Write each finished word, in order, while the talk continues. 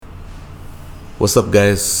What's up,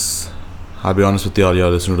 guys? I'll be honest with you all, you're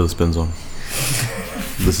listening to the Spin Zone.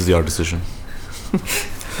 This is your decision.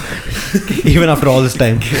 Even after all this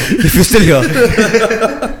time, if you're still here.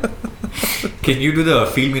 Can you do the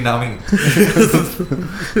Feel Me Nami?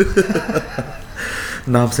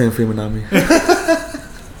 Now I'm saying Feel Me Nami.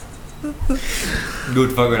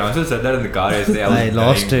 Dude, fuck, when Anshul said that in the car yesterday, I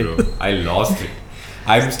lost it. Bro. I lost it.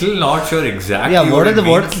 I'm still not sure exactly. Yeah,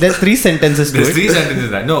 what? There's 3 sentences to it. There's 3 sentences.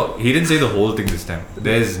 No, he didn't say the whole thing this time.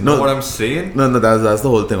 There's no what I'm saying. No, that's the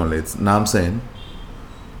whole thing only. It's now I'm saying.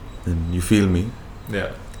 Then you feel me.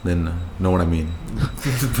 Yeah. Then know what I mean.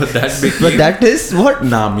 But that is what?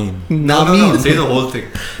 Nah, mean. No, say the whole thing.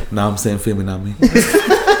 Now I'm saying feel me, nah, mean.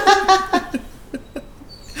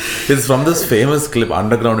 It's from this famous clip,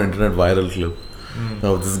 underground internet viral clip.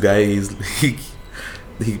 Of this guy,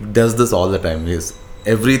 he does this all the time.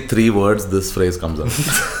 Every 3 words, this phrase comes up.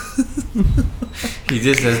 He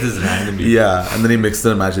just says this randomly. Yeah, and then he mixes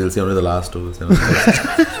and matches. He'll say only the last 2.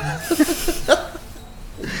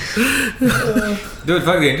 Dude,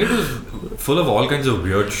 fuck, the internet was full of all kinds of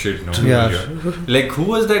weird shit, no? Yeah. Like, who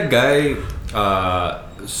was that guy?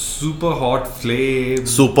 Super Hot Flame.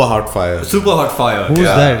 Super Hot Fire. Who's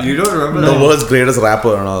that? You don't remember The world's greatest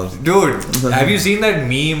rapper and all. Dude, have you seen that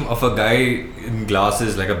meme of a guy in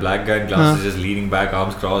glasses, like a black guy in glasses, just leaning back,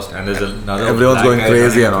 arms crossed, and there's another. Everyone's going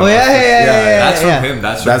crazy and all. Oh, yeah. That's from him.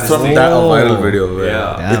 That's from that viral video.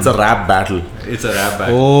 Yeah. It's a rap battle. It's a rap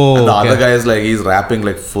battle. Oh, and the other guy is like, he's rapping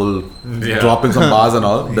like full, dropping some bars and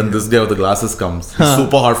all. Then this guy with the glasses comes. He's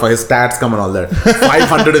super hot for his stats come and all that.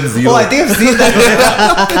 500 and 0. Oh, I think I've seen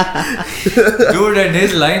that. Dude, and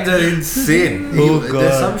his lines are insane.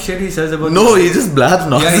 There's some shit he says about. No, he just blabs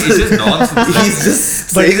nonsense. Yeah, he's just nonsense. He's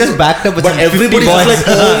just. But he's just backed up with But everybody's just like,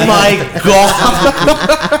 oh my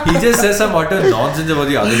god. He just says some utter nonsense about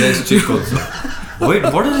the other guy's chick also. Wait,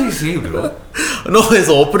 what does he say, bro? No, his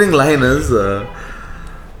opening line is.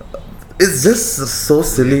 It's just so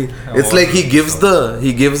silly. It's like he gives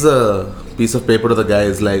a piece of paper to the guy.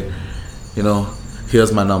 It's like,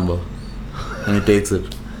 here's my number, and he takes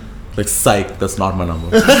it. Like, psych, that's not my number.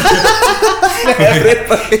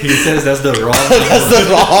 He says that's the wrong number. That's the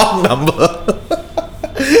wrong number.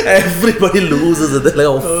 Everybody loses it. They're like,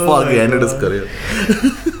 oh fuck, he ended his career.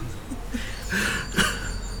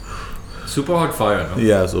 Super Hot Fire, no?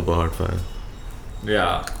 Yeah, Super Hot Fire.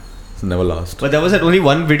 Yeah. It's never lost. But that was only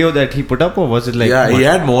one video that he put up, or was it like? Yeah, he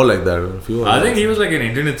had more like that. I think he was like an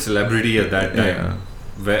internet celebrity at that time. Yeah.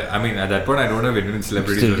 Where, I mean, at that point, I don't know if internet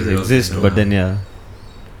celebrities Still exist, but then yeah.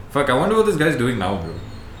 Fuck, I wonder what this guy's doing now, bro.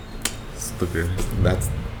 It's the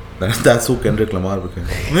greatest. That's who Kendrick Lamar became.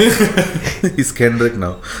 He's Kendrick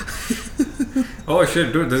now. Oh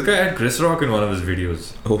shit, dude, this guy had Chris Rock in one of his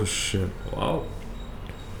videos. Oh shit. Wow.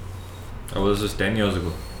 That was just 10 years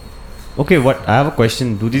ago. Okay, I have a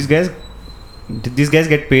question. Did these guys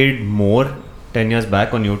get paid more 10 years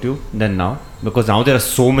back on YouTube than now? Because now there are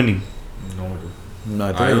so many. No, dude. No,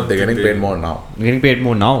 I think they're getting paid more now. They're getting paid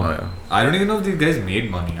more now. Oh, yeah. I don't even know if these guys made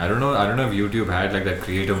money. I don't know if YouTube had like that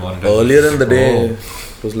creative monetization. Earlier in the day,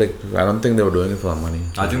 it was like, I don't think they were doing it for money.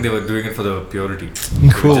 I think they were doing it for the purity.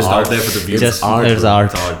 Just out there for the views. Just art. It's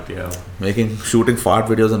art. It's art, yeah. Shooting fart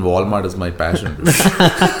videos in Walmart is my passion.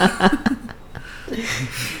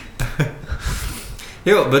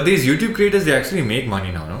 Yo, but these YouTube creators, they actually make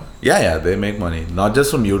money now, no? Yeah, they make money. Not just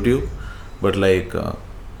from YouTube, but like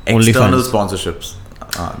external sponsorships.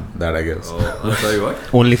 That I guess. Oh, sorry, what?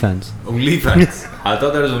 OnlyFans. I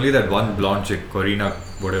thought there was only that one blonde chick, Corina,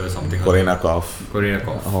 whatever, something. Corina Koff.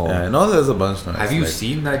 Oh. Yeah, no, there's a bunch now. Have you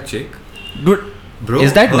seen that chick? Dude, bro,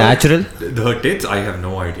 is that natural? Her tits, I have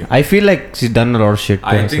no idea. I feel like she's done a lot of shit.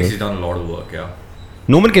 I think she's done a lot of work, yeah.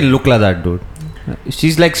 No one can look like that, dude.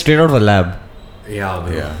 She's like straight out of a lab. Yeah,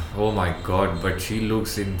 bro. Yeah. Oh my god, but she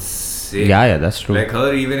looks insane. Yeah, that's true. Like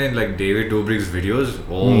her, even in like David Dobrik's videos.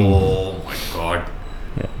 Oh my god.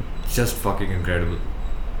 Yeah. Just fucking incredible.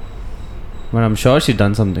 But I'm sure she's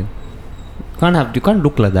done something. You can't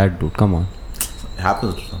look like that, dude. Come on. It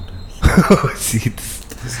happens sometimes. See this.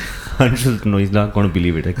 Anshul, no, he's not going to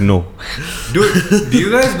believe it. Like, no. Dude, do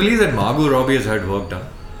you guys believe that Margot Robbie has had work done?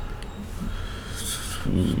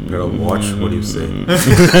 You gotta watch what you say.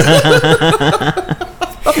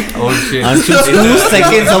 Oh shit. Anshul's 2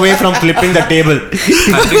 seconds away from flipping the table.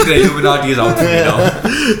 I think the Illuminati is out for me now.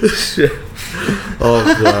 Shit. Oh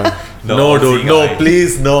god. No, dude, no,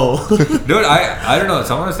 please, no. Dude, I don't know.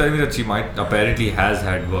 Someone was telling me that she apparently has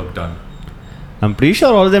had work done. I'm pretty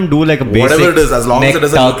sure all of them do like a basic Whatever it is, as long as it neck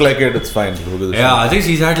doesn't tuck. look like it, it's fine. Yeah, I think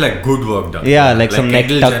she's had like good work done. Yeah, like some neck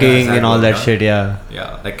Kendall Jenner tucking has had and all work that done. shit. Yeah.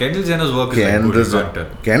 Yeah, like Kendall Jenner's work is like good. It's not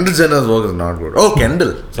done. Kendall Jenner's work is not good. Oh,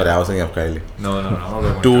 Kendall. Sorry, I was thinking of Kylie. No, I'm not talking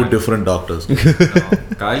about Two Kylie. different doctors. No.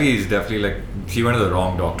 Kylie is definitely like, she went to the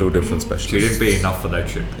wrong doctor. Two different She specialists. didn't pay enough for that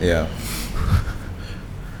shit. Yeah.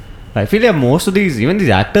 I feel like most of these, even these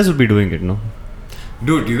actors would be doing it, no?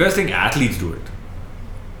 Dude, do you guys think athletes do it?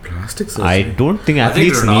 Plastic surgery. I don't think I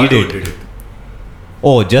think athletes Ronaldo need it. did it.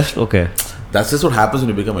 Oh, just okay. That's just what happens when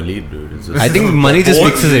you become elite, dude. It's just I think money just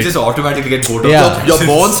fixes You it. just automatically get Botox. Yeah. your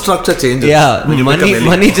bone structure changes. Yeah, when you become elite.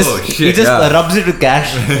 money just Oh, he shit, just yeah. rubs it with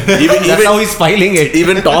cash. Even That's how he's filing it.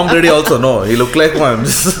 even Tom Brady also no. He looked like one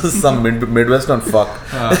some Midwestern fuck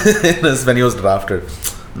when he was drafted.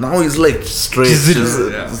 Now he's like straight.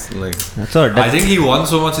 Chiseled. Just like That's all. I think he won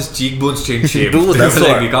so much his cheekbones changed shape. Dude, that's like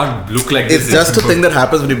what- we can't look like it's this. just a thing that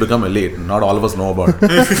happens when you become elite. Not all of us know about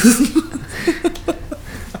it.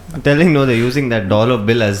 I'm telling no, they're using that dollar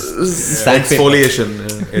bill as sandpaper.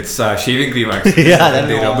 Exfoliation. It's shaving cream actually. Yeah, that's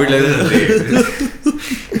they rub it like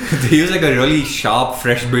this. They use like a really sharp,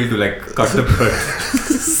 fresh bill to like cut the bird.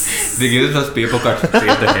 They give us paper cut to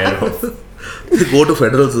save the hair off. Go to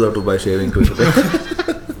Federal Reserve to buy shaving cream.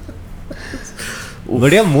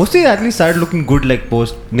 But yeah, most of the athletes started looking good like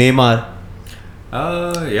post Neymar.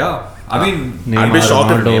 Yeah. I mean, I'd be Neymar,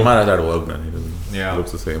 shocked if Ronaldo. Neymar has had work done. He doesn't- Yeah.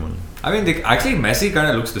 looks the same. Only. I mean, actually Messi kind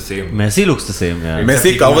of looks the same. Messi looks the same, yeah. Except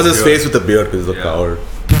Messi he covers grows his beard. face with a beard because he's a Yeah. coward.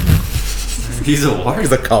 He's a what?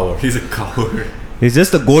 He's a coward. He's a coward. He's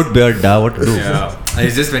just a goat beard, da. What to do? Yeah. And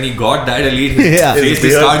it's just when he got that elite, his Yeah. face His just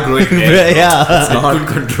beard. started growing hair. Yeah. It's not couldn't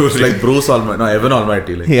control it's it. like Bruce Almighty. No, Evan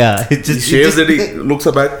Almighty. Like, Yeah. It he just shaves it, he looks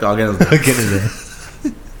back, again is there. Again is there.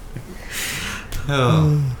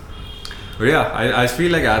 But yeah, I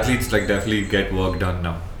feel like athletes like definitely get work done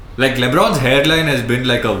now. Like LeBron's hairline has been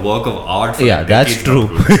like a work of art for Yeah, that's decades now,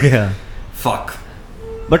 true. dude. Yeah. Fuck.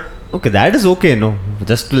 But okay, that is okay, no?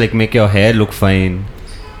 Just to like make your hair look fine.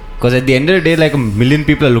 Because at the end of the day, like a million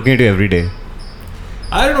people are looking at you every day.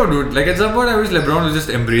 I don't know, dude. Like at some point, I wish LeBron would just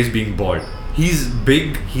embrace being bald. He's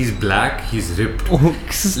big, he's black, he's ripped.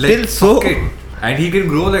 Still Like, so. fuck it. And he can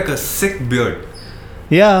grow like a sick beard.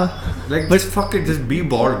 Yeah. Like, But- just fuck it, just be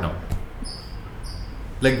bald now.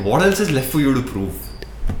 Like, what else is left for you to prove?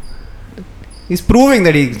 He's proving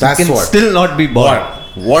that he That's can what. still not be bald.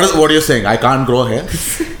 What are you saying? I can't grow hair?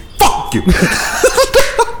 Fuck you.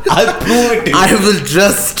 I'll prove it to you. I will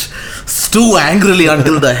just stew angrily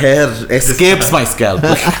until the hair escapes my scalp.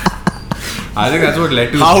 I think that's what led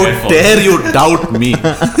to his How hair fall. dare you doubt me?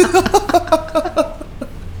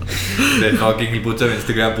 Then fucking he puts an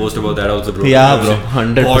Instagram post about that also, bro. Yeah, bro,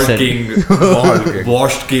 100%. Bald king, Bald king.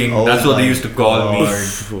 washed king. Oh That's what they my used to call me.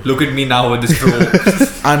 Look at me now with this throw.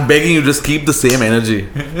 I'm begging you, just keep the same energy.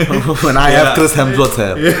 When I have Yeah. Chris Hemsworth's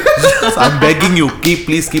hair. I'm begging you,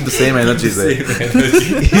 please keep the same energy there.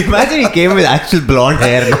 Imagine he came with actual blonde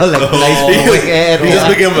hair, now, like nice flowing hair. He just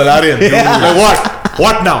became Valerian. Like what?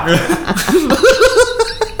 What now?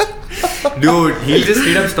 Dude, he'll just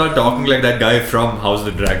straight up start talking like that guy from House of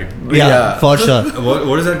the Dragon. Yeah, Yeah. for sure.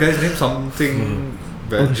 What is that guy's name? Something.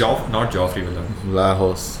 Not Joffrey.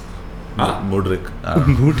 Lahos. Huh? Mudrik.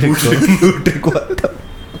 Mudrik, what?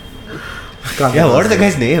 Yeah, what is the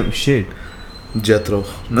guy's name? Shit. Jethro.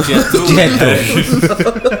 Jethro.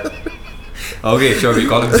 Okay, sure, we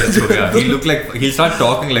call him Jethro. Yeah. He'll start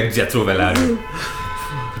talking like Jethro Valerian.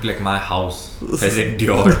 Like my house has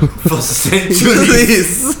endured for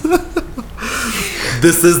centuries.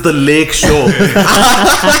 This is the lake show.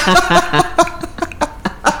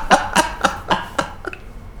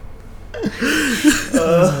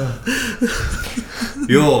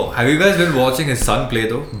 Yo, have you guys been watching his son play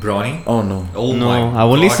though? Bronny? Oh no. Oh No, my I've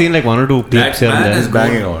only God. seen like one or two clips That here and man, has there.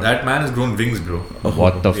 banging grown, on. that man has grown wings, bro.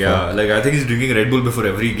 What the Yeah, fuck? like I think he's drinking Red Bull before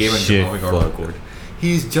every game and Shit, coming out of the court.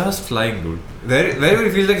 He's just flying, dude. Wherever he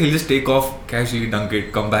feels like he'll just take off, casually dunk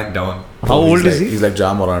it, come back down. How old is he? He's like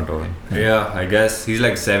Ja Morant. Yeah, I guess he's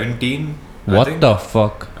like 17. I What think. the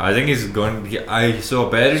fuck? I think he's going. So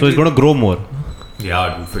apparently. So he's gonna grow more.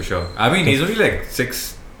 Yeah, dude, for sure. I mean, he's only like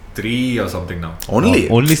 6'3" or something now. Only?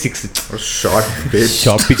 Only 6. Short bitch.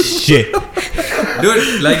 Short bitch shit.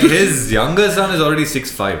 Dude, like his younger son is already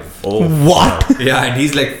 6'5". Oh. What? Yeah, and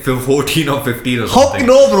he's like 14 or 15 or How? something.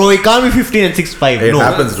 No, bro. He can't be 15 and 6'5". It No.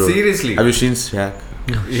 happens, dude. Seriously. Have you seen Shaq?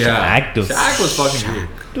 Yeah. Shaq Shaq was fucking good.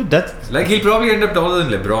 Dude, that's. Like, he'll probably end up taller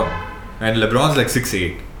than LeBron. And LeBron's like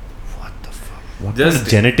 6'8". What the fuck? What Just kind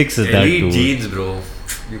of genetics is that, elite dude? genes, bro.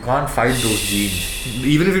 You can't fight those genes.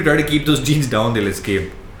 Even if you try to keep those genes down, they'll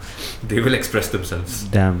escape. They will express themselves.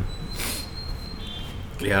 Damn.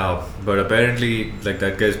 Yeah, but apparently, like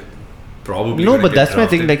that guy's probably. No, gonna but get that's my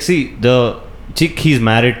thing. drafted. Like, see, the chick he's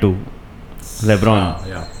married to, LeBron,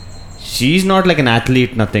 Yeah. she's not like an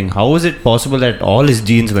athlete, nothing. How is it possible that all his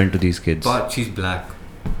genes went to these kids? But she's black.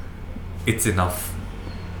 It's enough.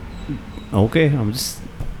 Okay, I'm just.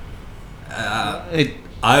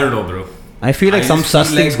 I don't know, bro. I feel like I some just such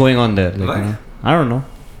feel things like- going on there. Like, Why? you know, I don't know.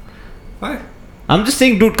 Why? I'm just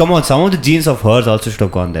saying, dude, come on. Some of the genes of hers also should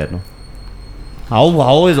have gone there, no?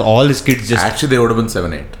 How is all his kids just Actually, they would have been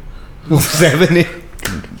 7'8". 7, 8?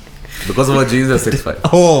 Because of our genes, they're 6'5".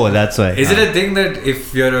 Oh, that's why. Is it a thing that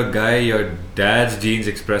if you're a guy, your dad's genes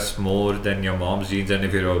express more than your mom's genes, and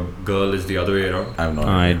if you're a girl, it's the other way around? I have no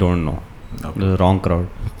I idea. don't know. No. The wrong crowd.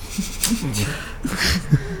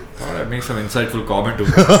 Oh, that makes some insightful comment to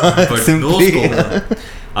but no Simply, scope.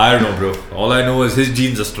 I don't know, bro. All I know is his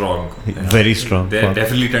genes are strong. Very strong. They're Fuck.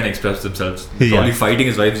 definitely trying to express themselves. Yeah. Probably fighting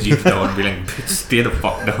his wife's genes down, be like, bitch, stay the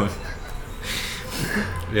fuck down.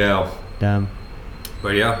 Yeah. Damn.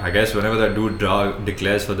 But yeah, I guess whenever that dude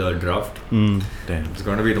declares for the draft, Mm. Damn. it's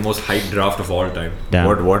going to be the most hyped draft of all time. Damn.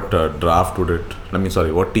 What draft would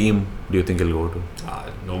it? What team do you think he'll go to?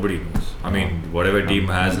 Nobody knows. I mean, whatever team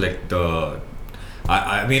has like the.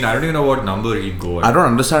 I mean, I don't even know what number he'd go at. I don't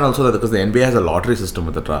understand also that because the NBA has a lottery system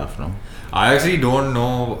with the draft, no? I actually don't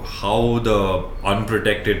know how the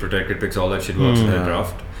unprotected, protected picks, all that shit works in the Yeah.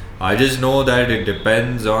 draft. I just know that it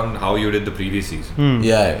depends on how you did the previous season.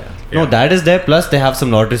 Yeah. No, that is there. Plus, they have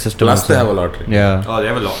some lottery system. Plus, also. they have a lottery. Yeah. Oh, they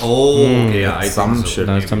have a lot. Oh, okay, yeah, I Some think so. shit.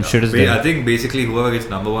 Maybe, Some yeah. shit is Wait, there. I think basically whoever gets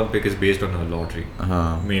number one pick is based on a lottery.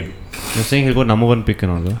 Maybe. You're saying he'll go number one pick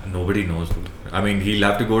and all that? Nobody knows, dude. I mean, he'll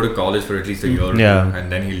have to go to college for at least a year or Yeah. two, and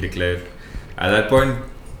then he'll declare. At that point,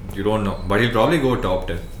 you don't know. But he'll probably go top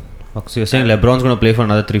 10. Fuck, so you're saying LeBron's going to play for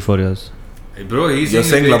another 3-4 years? Hey, bro, he's You're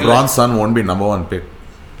saying he'll take, LeBron's son won't be number one pick?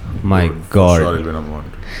 My Dude, for God. Sure, he'll be number one.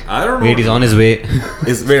 I don't know. Wait, he's on his way. Wait,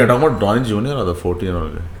 you're talking about Donnie Jr. or the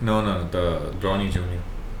 14-year-old guy? No, the Bronny Jr.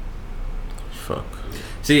 Fuck.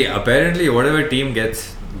 See, apparently, whatever team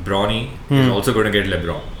gets Bronny is also going to get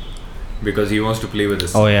LeBron. Because he wants to play with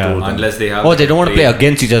his Oh, yeah. son. Unless they have. Oh, they don't want to play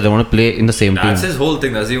against each other. They want to play in the same That's team. his whole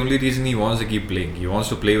thing. That's the only reason he wants to keep playing. He wants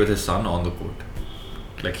to play with his son on the court.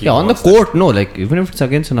 Like he Yeah, on the wants that. court, no. Like, even if it's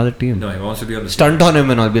against another team. No, he wants to be on the Stunt on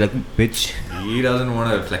him and I'll be like, bitch. He doesn't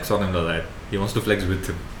want to flex on him like that. He wants to flex with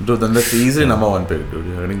him. Dude, then that's easily number one pick, dude.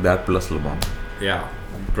 You're getting that plus LeBron. Yeah,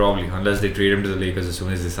 probably. Unless they trade him to the Lakers as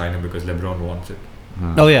soon as they sign him because LeBron wants it.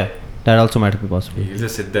 Oh, yeah. That also might be possible. He'll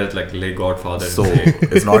just sit there like Le Godfather. So, and say,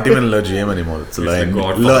 it's not even Le GM anymore. It's Le like NBA.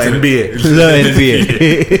 Godfather. Le NBA. The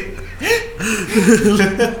NBA.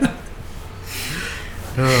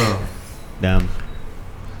 Damn.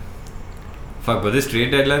 fuck, but this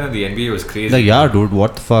trade deadline of the NBA was crazy. Like, yeah, dude,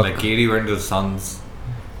 what the fuck? Like KD went to the Suns.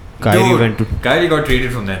 Kyrie Dude, went to Kyrie got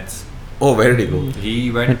traded from Nets. Oh, where did he go?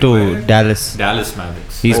 He went to where? Dallas. Dallas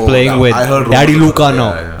Mavericks. He's Oh, playing with I heard Daddy rumors Luka about-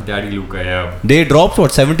 now. yeah. Daddy Luka, yeah. They dropped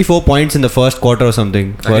 74 points in the first quarter or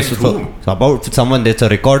something. Against whom? So about someone, it's a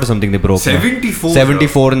record or something they broke. 74.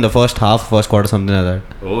 74 in the first half, first quarter, something like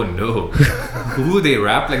that. Oh no. Who they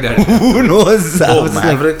rap like that? Who knows? I Oh, was like,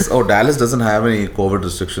 Mavericks. Dallas doesn't have any COVID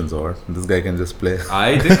restrictions, or this guy can just play.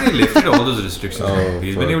 I think they lifted all those restrictions. Oh,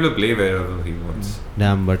 He's fuck. been able to play wherever he wants.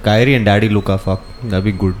 damn, but Kyrie and Daddy Luka, fuck, that'd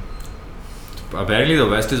be good. Apparently the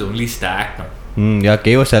West is only stacked now. Yeah,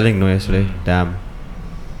 K was selling no yesterday. Damn.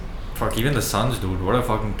 Fuck, even the Suns, dude. What a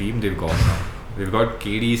fucking team they've got now. They've got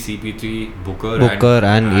KD, CP3, Booker and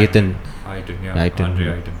Aiton. Aiton, yeah. Aiton, Andre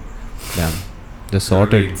yeah. Aiton. Damn. They're That'd be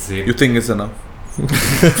sorted. insane. You think it's enough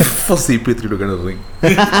for CP3 to get a ring?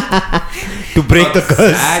 To break the Fuck,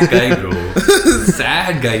 curse. Sad guy, bro.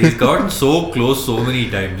 Sad guy. He's gotten so close so many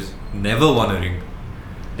times. Never won a ring.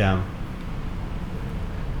 Damn.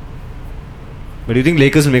 But do you think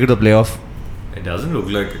Lakers will make it to the playoff? It doesn't look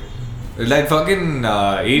like it. It's like fucking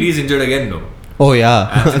AD's injured again, no? Oh,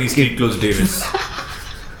 yeah. Anthony Street close Davis.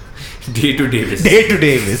 Day to Davis. Day to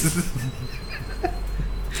Davis.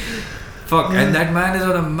 Fuck, and that man is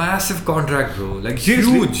on a massive contract, bro. Like,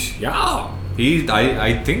 huge. Yeah.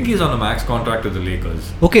 I think he's on a max contract with the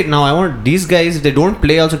Lakers. Okay, now I want these guys, if they don't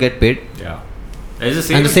play, also get paid. Yeah. It's the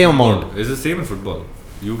same And the in same football. amount. It's the same in football.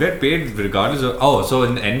 You get paid regardless of... Oh, so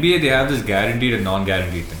in NBA, they have this guaranteed and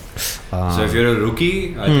non-guaranteed thing. So if you're a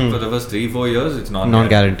rookie, I think for the first 3-4 years, it's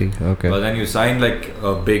non-guaranteed. Non-guarantee. Okay. But then you sign like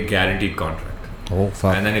a big guaranteed contract. Oh,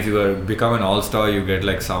 fuck. And then if you become an all-star, you get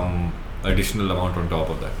like some additional amount on top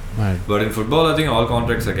of that. Right. But in football, I think all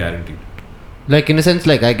contracts are guaranteed. Like, in a sense,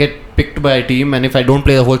 like, I get picked by a team, and if I don't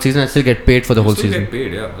play the whole season, I still get paid for the whole Still season. get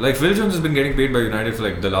paid, yeah. Like Phil Jones has been getting paid by United for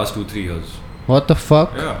like the last 2-3 years. What the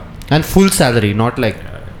fuck? Yeah. And full salary, not like...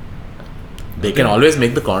 They can always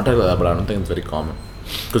make the contract like that, but I don't think it's very common.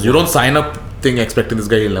 Because you don't sign up thing expecting this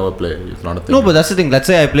guy he'll never play. It's not a thing. No, but that's the thing. Let's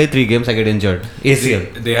say I play 3 games, I get injured.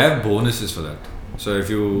 ACL. They have bonuses for that. So if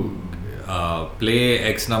you play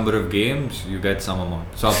X number of games, you get some amount.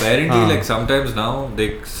 So apparently, like sometimes now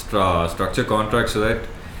they structure contracts so that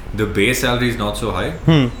the base salary is not so high,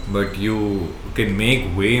 but you can make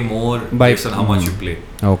way more based on how much you play.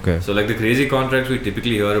 Okay. So like the crazy contracts we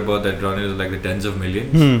typically hear about that run is like the tens of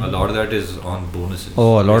millions. A lot of that is on bonuses.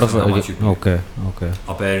 Oh, a lot of how much you play. Okay.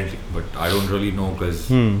 Apparently, but I don't really know because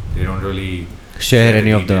they don't really Share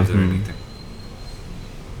any of the. details or anything.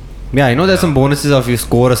 Yeah, I know there's some bonuses if you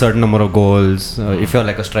score a certain number of goals, if you're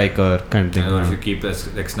like a striker kind of thing. Or if you keep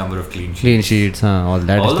X number of clean sheets. Clean sheets, all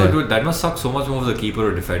that is Although, there. dude, that must suck so much more for the keeper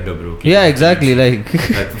or defender, bro. Yeah, exactly. Like,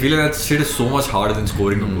 I feel like that shit is so much harder than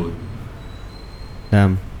scoring a goal.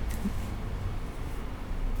 damn.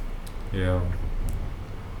 Yeah.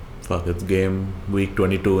 Fuck, it's game week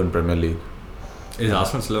 22 in Premier League. Is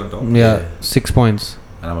Arsenal still on top? Yeah, 6 points.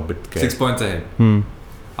 And I'm a bit scared. 6 points ahead.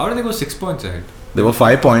 How did they go 6 points ahead? They were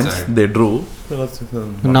 5 points. ahead. They drew.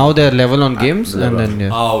 Now they're level on games, and then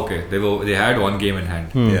yeah. Okay. They had one game in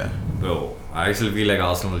hand. Yeah. Bro, I still feel like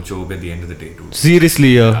Arsenal will choke at the end of the day, dude.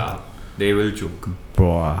 Seriously, Yeah, they will choke.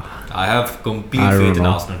 bro. I have complete I don't faith in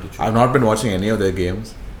know. Arsenal to choke. I've not been watching any of their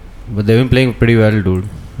games. But they've been playing pretty well, dude.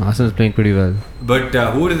 Arsenal's playing pretty well. But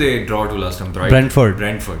who did they draw to last time? Brentford.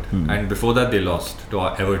 And before that, they lost to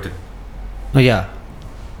Everton. Oh yeah.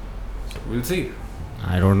 So we'll see.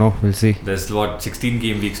 I don't know. We'll see. There's 16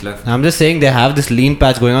 game weeks left. I'm just saying they have this lean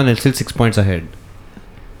patch going on and still 6 points ahead.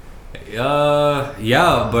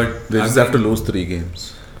 Yeah, but They just have to lose 3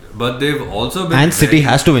 games. But they've also been And City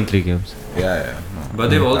has to win 3 games. Yeah. No. But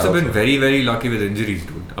they've also That been very, very lucky with injuries,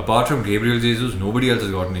 dude. Apart from Gabriel Jesus, nobody else has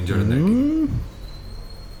gotten injured in that game.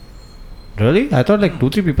 Really? I thought like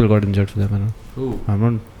 2-3 people got injured for them. I know. Who? I'm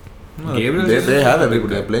not. No, Gabriel they Jesus have is a everybody. big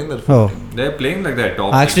They're guy. playing their Oh. They're playing like that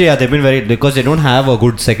top. Actually, yeah, they've been very. Because they don't have a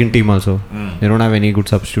good second team also. They don't have any good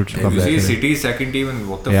substitutes. to If come you see back. City's second team and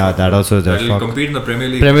what the Yeah, fuck. that also is a They'll fuck. compete in the Premier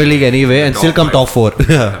League. Premier League anyway and Top still come five. top 4.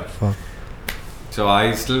 Yeah. Fuck. So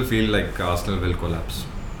I still feel like Arsenal will collapse.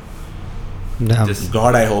 Damn. Just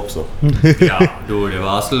God, I hope so. yeah, dude. If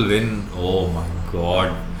Arsenal win, oh my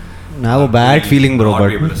god. I have a bad feeling, bro. Not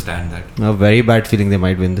be able to But stand that. a very bad feeling they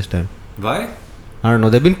might win this time. Why? I don't know.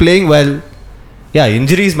 They've been playing well. Yeah,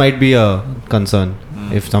 injuries might be a concern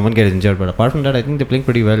if someone gets injured. But apart from that, I think they're playing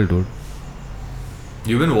pretty well, dude.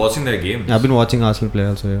 You've been watching their games. I've been watching Arsenal play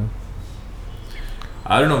also, yeah.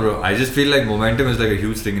 I don't know, bro. I just feel like momentum is like a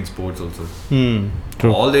huge thing in sports also.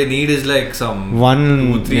 True. All they need is like some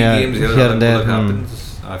 1, 2-3 yeah, games here here and and there. there.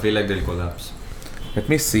 Happens. I feel like they'll collapse. Let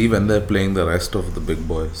me see when they're playing the rest of the big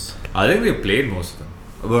boys. I think they played most of them.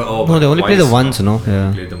 No, they only play the once, no? They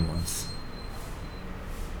Yeah. played them once.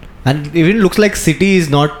 And it even looks like City is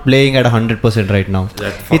not playing at 100% right now.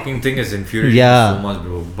 That fucking thing is infuriating Yeah. so much,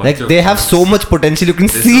 bro. Like they have so much potential, you can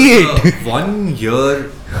This see was it. the 1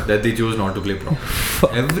 year that they chose not to play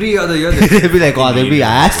proper. Every other year They'll be like, oh, they'll be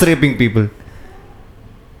ass raping people.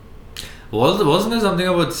 Wasn't there something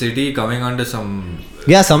about City coming under some?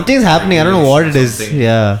 Yeah, something's happening. I don't know what it is. Something.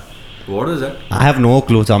 Yeah. What is that? I have no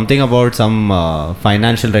clue. Something about some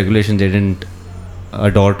financial regulations they didn't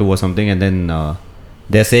adhere to or something, and then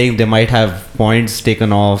they're saying they might have points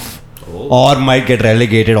taken off or might get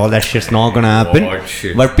relegated. All that shit's not gonna happen. What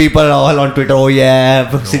shit? But people are all on Twitter, oh yeah,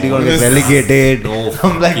 City gonna get relegated. No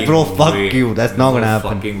I'm like, bro, fucking fuck way. you. That's not gonna No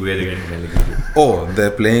happen. fucking way they're getting relegated. Oh,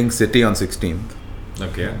 they're playing City on 16th.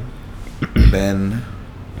 Okay. Then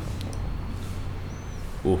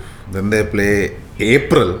they play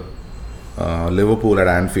April Liverpool at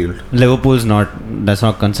Anfield. Liverpool's not. That's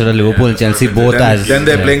not considered. Liverpool and that's Chelsea not both considered. as. Then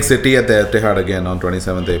they're yeah. playing City at the Etihad again on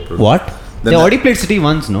 27th April. What? Then They already played City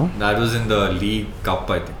once, no? That was in the League Cup,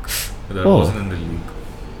 I think. That Oh. wasn't in the league.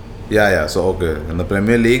 Yeah. So okay, in the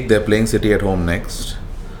Premier League they're playing City at home next.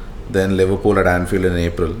 Then Liverpool at Anfield in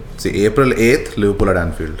April. See, April 8th, Liverpool at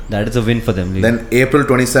Anfield. That is a win for them. Then April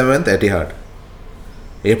 27th, Etihad.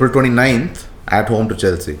 April 29th, at home to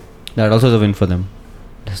Chelsea. That also is a win for them.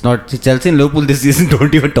 It's not Chelsea and Liverpool this season.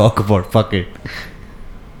 Don't even talk about. Fuck it.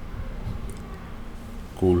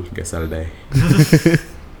 Cool, guess I'll die.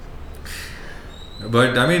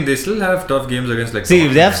 But I mean, they still have tough games against like. See,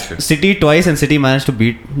 if they have Tottenham and shit. City twice and City managed to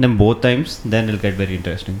beat them both times, then it'll get very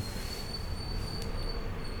interesting.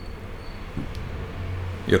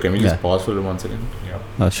 Yo, can we just Yeah. pause for 1 second?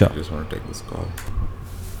 Yeah. Sure. I just want to take this call.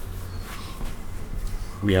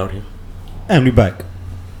 We out here? And we back.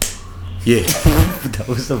 Yeah. That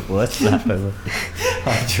was the worst laugh ever.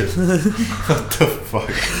 What the fuck?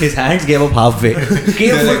 His hands gave up halfway.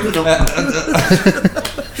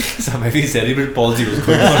 Some heavy cerebral palsy was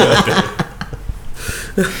going on out there.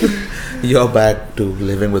 You're back to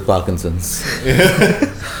living with Parkinson's.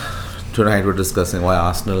 Tonight we're discussing why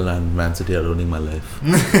Arsenal and Man City are ruining my life.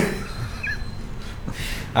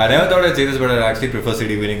 I never thought I'd say this, but I actually prefer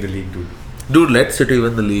City winning the league, dude. Dude, let City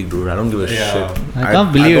win the league, dude. I don't give a shit. I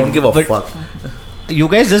can't believe I don't give a but fuck. You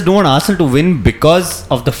guys just don't want Arsenal to win because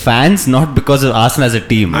of the fans, not because of Arsenal as a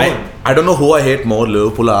team. I don't know who I hate more,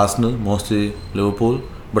 Liverpool or Arsenal. Mostly Liverpool.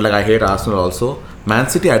 But like I hate Arsenal also. Man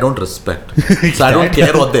City I don't respect. So I don't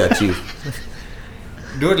care what they achieve.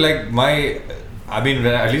 Dude, like at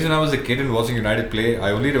least when I was a kid and watching United play,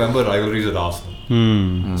 I only remember rivalries with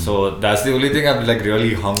Arsenal. So that's the only thing I've like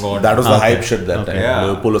really hung on. That was the hype shit that time. Yeah.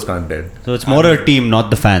 Liverpool was kind of dead. So it's more a team, not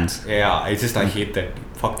the fans. Yeah, it's just I hate that.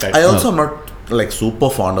 Fuck that. I also am not like super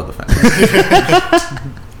fond of the fans.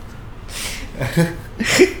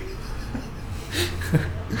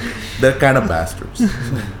 They're kind of bastards.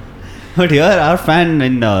 But here, our fan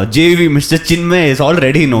in JV, Mr. Chinmay, is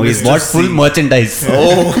already he's bought full merchandise.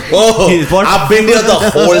 He's bought I've been here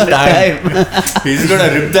the whole time. He's gonna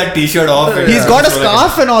rip that t-shirt off. He's got a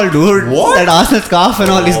scarf and all, dude. What? That Arsenal scarf and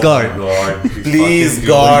all he's got. God. Please,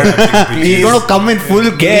 God. He's gonna come in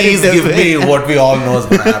full gear. Please give me what we all know is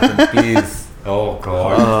gonna happen. Please. Oh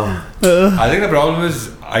God. I think the problem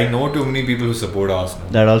is I know too many people who support Arsenal.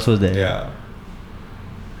 That also is there. Yeah.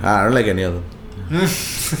 I don't like any of them.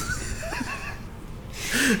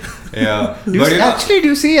 Yeah. Do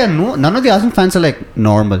you see? None of the Arsenal fans are like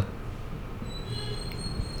normal.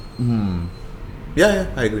 Yeah,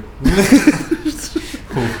 I agree.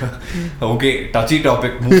 Okay, touchy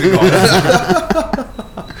topic. Moving on.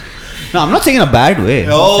 No, I'm not saying in a bad way.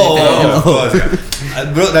 Of course.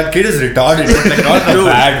 Yeah. Bro, that kid is retarded. Like, not in a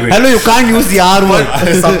bad way. Hello, you can't use the R word.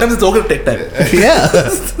 Sometimes it's okay to take time. Yeah.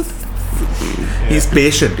 He's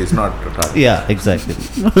patient. He's not retarded. Yeah, exactly.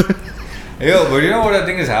 But you know what I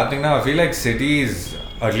think is happening now? I feel like cities,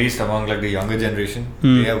 at least among like the younger generation,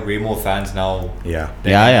 they have way more fans now Yeah.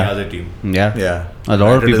 than any other team. Yeah. A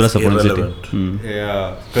lot of United people are is supporting City. irrelevant.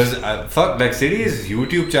 Yeah, because like City's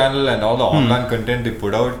YouTube channel and all the online content they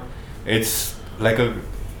put out, it's like a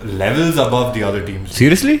levels above the other teams.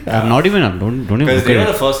 Seriously? I'm not even. Don't even. Because Look they at were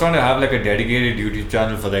it. the first one to have like a dedicated YouTube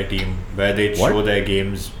channel for their team where they show their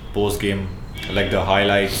games post game, like the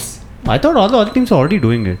highlights. I thought all the other teams are already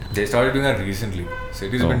doing it. They started doing that recently.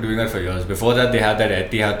 City's been doing that for years. Before that, they had that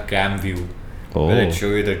Etihad cam view where they'd show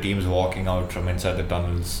you the teams walking out from inside the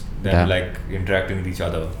tunnels, them like interacting with each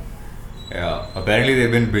other. Yeah, apparently they've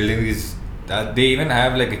been building these. They even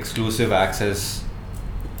have like exclusive access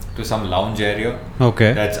to some lounge area.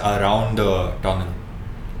 Okay. That's around the tunnel.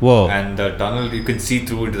 Whoa. And the tunnel, you can see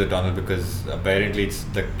through into the tunnel because apparently it's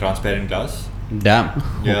like transparent glass. Damn.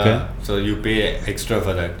 Yeah. Okay. So you pay extra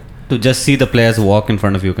for that. To just see the players walk in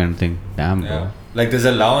front of you kind of thing. Damn, bro. Yeah. Like there's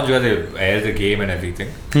a lounge where they air the game and everything.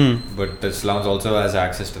 But this lounge also has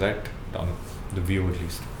access to that tunnel. The view at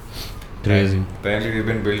least. Crazy. And apparently we've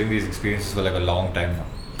been building these experiences for like a long time now.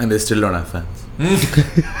 And they still don't have fans.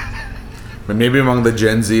 But maybe among the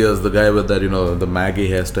Gen Zers, the guy with that, the Maggie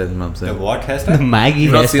hairstyle, you know what I'm The saying? what The hairstyle? Maggie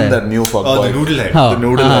You've not seen hairstyle. that new fuck Oh, boy. the noodle head. Oh. The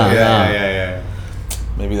noodle Ah. head. Yeah.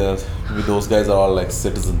 Maybe those guys are all like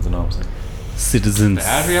citizens, you know what I'm saying? Citizens.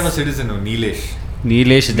 And we have a citizen, Nilesh.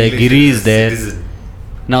 Nilesh is there. Giri is there. Citizen.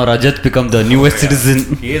 Now Rajat become the newest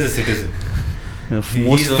citizen. He is a citizen. The He's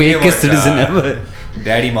most only fakest about, citizen ever.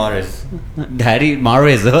 Daddy Maris. Daddy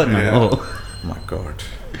Marwez, Yeah. no. My God.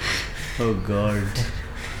 Oh God.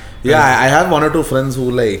 Yeah, I have one or two friends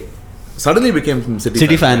who like suddenly became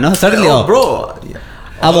City fan, no? Suddenly, oh, bro. Yeah.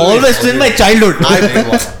 I've always since my childhood.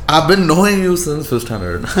 I've been knowing you since 5th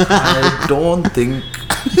standard. I don't think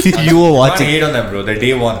You were Can't watching. hate on them, bro. They're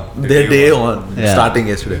day one. they're day one, Yeah. starting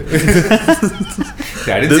yesterday.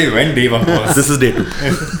 I didn't say when day one was. This is day 2.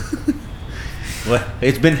 Well,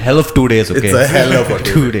 it's been hell of 2 days, okay? It's a hell of a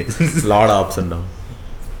 2 days. Lot of ups and downs.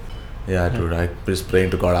 Yeah, dude. I just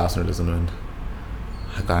praying to God Arsenal doesn't win.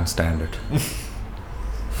 I can't stand it.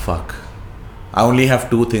 Fuck. I only have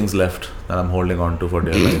 2 things left that I'm holding on to for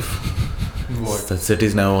dear life. What? The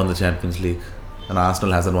City's never won the Champions League. And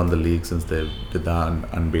Arsenal hasn't won the league since they did the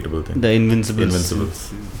unbeatable thing. The Invincibles.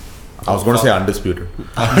 Invincibles. I was going to say undisputed.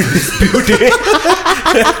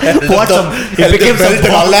 What some? It became some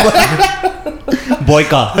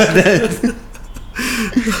Boyka.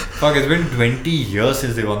 Fuck, it's been 20 years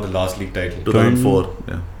since they won the last league title. 2004.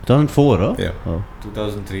 Yeah. 2004, huh? Yeah. Oh.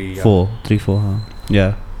 2003. Yeah. 3, 4, huh?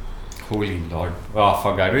 Yeah. Holy lord. Oh,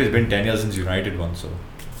 fuck, that way it's been 10 years since United won, so.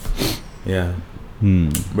 Yeah.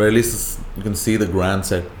 But at least you can see the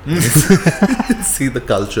grindset. See the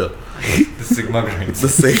culture. The Sigma grind. The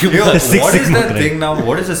Sigma. Yo, what is Sigma that grind. thing now?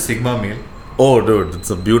 What is a Sigma male? Oh, dude, it's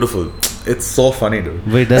a beautiful. It's so funny, dude.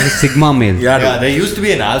 Wait, there's a Sigma male. Yeah, Yeah, dude. there used to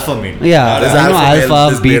be an alpha male. Yeah, There's I know alpha male, alpha,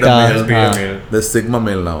 there's beta beta. male, Beta male. There's Sigma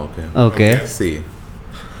male now. Okay. See,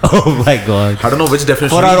 Oh my god. I don't know which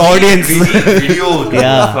definition. For our audience. We need video.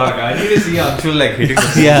 Yeah. Fuck, I need to see Anshul like hitting the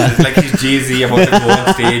phone. Yeah. It's like he's Jay-Z about to go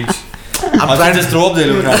on stage. I'm trying just throw up the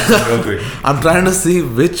Illuminati real quick. I'm trying to see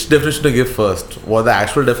which definition to give first. What the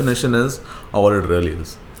actual definition is, or what it really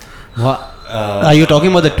is. What? Are you talking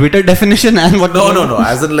about the Twitter definition and what? No.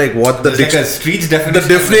 As in like what the There's like a streets the definition.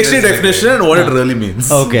 dictionary definition and what it really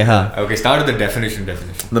means. Okay, huh. Okay, start with the definition.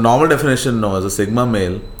 The normal definition, no, as a Sigma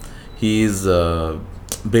male, he's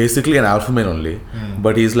basically an alpha male only,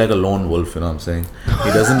 but he's like a lone wolf. You know what I'm saying?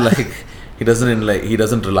 He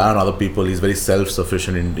doesn't rely on other people. He's very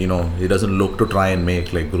self-sufficient. And he doesn't look to try and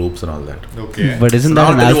make like groups and all that. Okay. But isn't Now that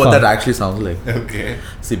I'll an tell you what that alpha? actually sounds like. Okay.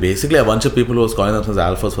 See, basically a bunch of people who was calling themselves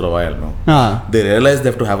alphas for a while now. Ah. They realize they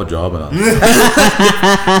have to have a job and all.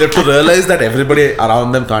 They have to realize that everybody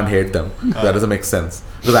around them can't hate them. That doesn't make sense.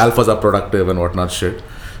 Because alphas are productive and whatnot shit.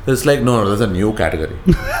 It's like, no, there's a new category.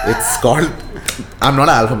 It's called, I'm not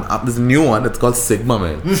an alpha, there's a new one, it's called Sigma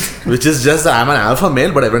male. Which is just, I'm an alpha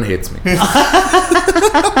male, but everyone hates me.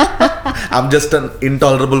 I'm just an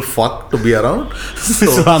intolerable fuck to be around.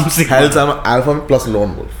 So I'm Sigma. Hence I'm an alpha plus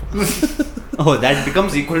lone wolf. Oh, that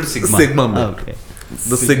becomes equal to Sigma. Sigma male. Okay.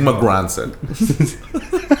 The Sigma grandson.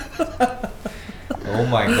 Oh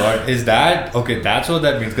my god, is that okay? That's what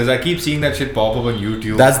that means because I keep seeing that shit pop up on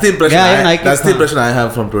YouTube. That's the impression. Yeah, even I keep- that's the impression I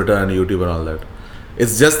have from Twitter and YouTube and all that.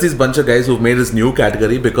 It's just these bunch of guys who've made this new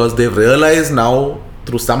category because they've realized now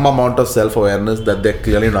through some amount of self-awareness that they're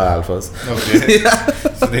clearly not alphas. Okay.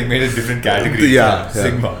 So they made a different category. Yeah.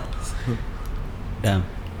 Sigma. Damn.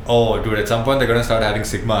 Oh, dude, at some point they're gonna start having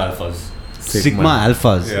Sigma alphas. Sigma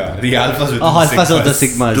alphas. Yeah, the alphas with Oh, the alphas of the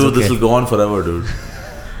Sigmas. Sigmas. Dude, okay. this will go on forever, dude.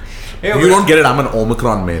 Hey, You won't get it. I'm an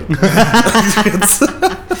Omicron male.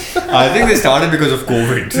 I think they started because of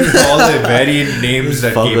COVID. All the variant names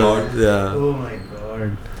that came out. Yeah. Oh my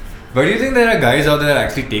god. But do you think there are guys out there that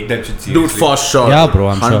actually take that shit seriously? Dude, for sure. Yeah, bro,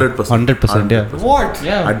 I'm 100%. sure. 100%, yeah. What?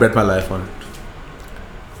 Yeah. I'd bet my life on it.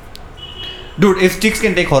 Dude, if chicks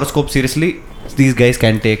can take horoscope seriously, these guys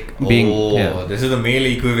can take being This is the male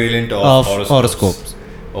equivalent of of horoscopes.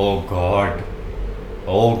 Oh god.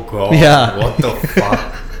 Oh god. Yeah. What the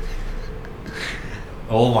fuck?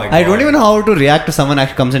 Oh my god. I don't even know how to react to someone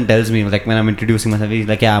actually comes and tells me, like when I'm introducing myself, he's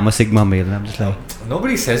like, yeah, I'm a Sigma male. And I'm just like,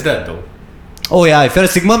 Nobody says that though. oh yeah, if you're a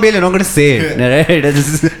Sigma male, you're not going to say it. Right?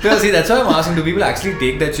 No, see, that's why I'm asking, do people actually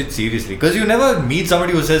take that shit seriously? Because you never meet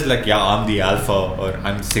somebody who says like, yeah, I'm the alpha or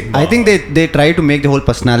I'm Sigma. I think they try to make the whole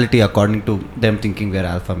personality according to them thinking we're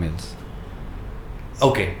alpha males.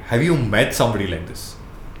 Okay, have you met somebody like this?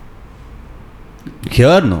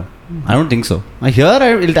 Here, no. I don't think so. I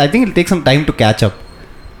think it'll take some time to catch up.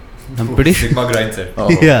 I'm pretty sure. Sigma grindset. Oh.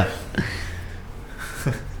 Yeah.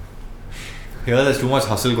 Here there's too much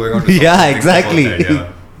hustle going on. Yeah, think exactly. about that,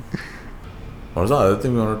 yeah. What was the other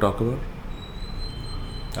thing we want to talk about?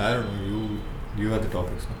 I don't know. You had the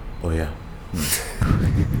topics. No? Oh, yeah.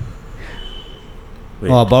 Wait.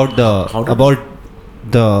 Oh, about How did-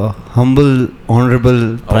 the humble,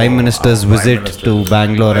 honorable Prime Minister's Prime visit Minister. to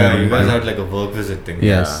Bangalore. Yeah, and you guys had like a work visit thing.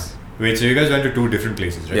 Yes. Wait, so you guys went to two different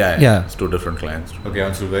places, right? Yeah. It's two different clients. Okay,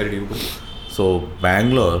 Anshul, where did you go? So,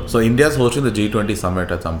 Bangalore. So, India's hosting the G20 summit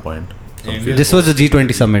at some point. India. This was the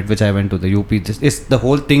G20 summit which I went to, the UP. The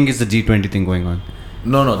whole thing is the G20 thing going on.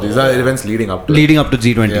 No, these are events leading up to it. Leading up to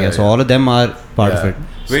G20, Yeah, So yeah. all of them are part of Yeah. it.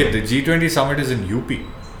 Wait, the G20 summit is in UP.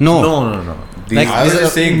 No. No. Like, I was These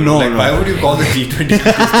just are- saying, no, like, no. why would you call the G20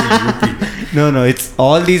 UP? No, it's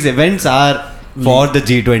all these events are for the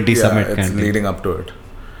G20 summit it's kind of thing. leading up to it.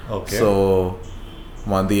 Okay. So,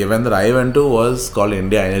 the event that I went to was called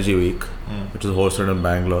India Energy Week, which is hosted in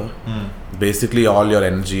Bangalore. Basically, all your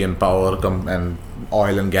energy and power and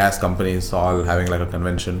oil and gas companies all having like a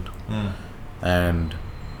convention. And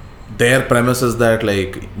their premise is that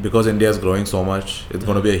like because India is growing so much, it's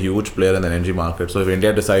going to be a huge player in the energy market. So if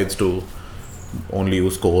India decides to only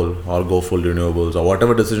use coal or go full renewables or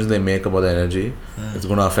whatever decisions they make about the energy, it's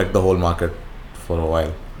going to affect the whole market for a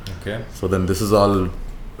while. Okay. So then this is all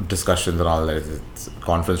discussions and all that. It's a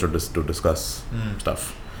conference to discuss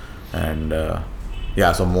stuff. And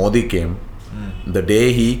so Modi came. The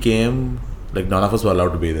day he came, like none of us were allowed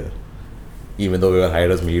to be there. Even though we were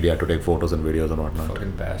hired as media to take photos and videos and whatnot.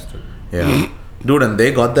 Fucking bastard. Yeah. Dude, and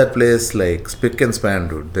they got that place like spick and span,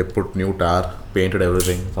 dude. They put new tar, painted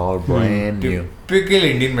everything. It's all brand new. Typical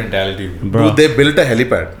Indian mentality. Bro. Dude, they built a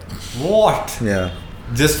helipad. What? Yeah.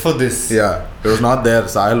 Just for this? Yeah. It was not there.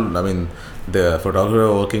 Sahil, I mean, the photographer we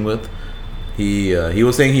were working with, he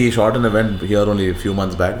was saying he shot an event here only a few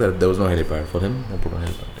months back that there was no helipad for him. I put on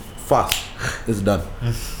helipad. Fast. It's done.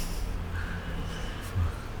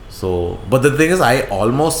 So, but the thing is, I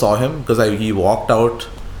almost saw him because he walked out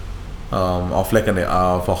of like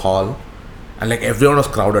of a hall, and like everyone was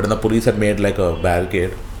crowded, and the police had made like a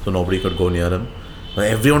barricade so nobody could go near him. But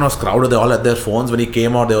everyone was crowded. They all had their phones. When he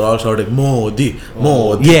came out, they were all shouting "Modi,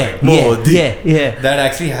 Modi, Modi." Yeah. That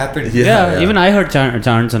actually happened. Yeah, even I heard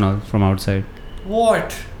chants and all from outside.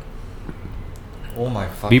 What? Oh my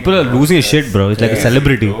fuck. People are losing his shit, bro. It's like a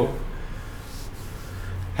celebrity. Bro.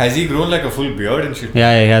 Has he grown like a full beard and shit?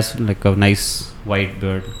 Yeah, he has like a nice white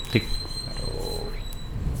beard. Thick.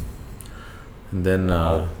 And then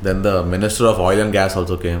the Minister of Oil and Gas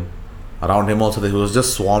also came. Around him also, he was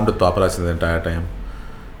just swarmed with paparazzi the entire time.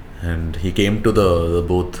 And he came to the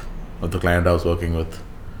booth of the client I was working with.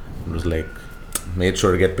 It was like, made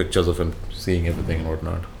sure to get pictures of him seeing everything and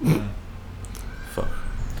whatnot. Fuck.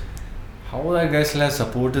 How that guy still has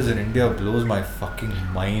supporters in India blows my fucking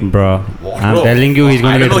mind. Bro, What? I'm Bro, telling you, he's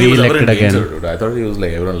going to get re-elected again. Dude. I thought he was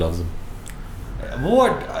like, everyone loves him.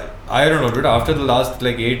 What? I don't know, dude. After the last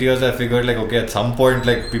like 8 years, I figured like, okay, at some point,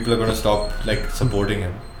 like people are going to stop like supporting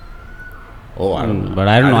him. Oh, I don't know. But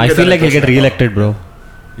I don't know. I feel like he'll get re-elected, bro.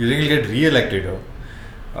 You think he'll get re-elected? Oh?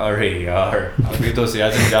 Arey yaar, abhi to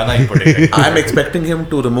siyaasat jana hi padega. I'm expecting him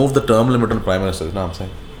to remove the term limit on Prime Minister. You know what I'm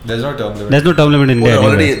saying? There's no term limit. There's no term limit in India.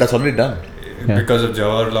 anyway. That's already done. Yeah. Because of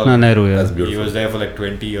Jawaharlal. No, Nehru, yeah. That's He beautiful. was there for like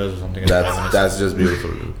 20 years or something. That's just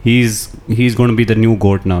beautiful. Dude. He's going to be the new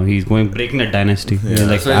goat now. He's breaking that dynasty. Yeah. He's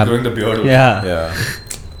like, So he's growing the beard. yeah. Yeah.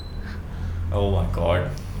 Oh my god.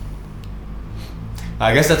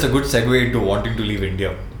 I guess that's a good segue into wanting to leave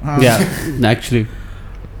India. Yeah, actually.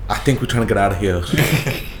 I think we're trying to get out of here.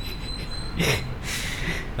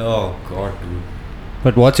 Oh god, dude.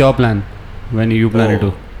 But what's your plan? When you planning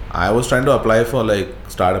to? I was trying to apply for like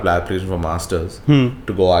startup application for masters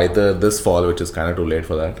to go either this fall, which is kind of too late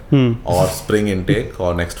for that, or spring intake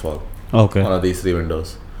or next fall. Okay. One of these 3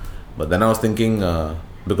 windows. But then I was thinking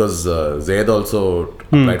because Zaid also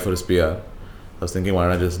applied for his PR. I was thinking, why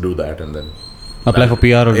not just do that and then Apply for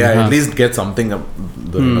PR or at least get something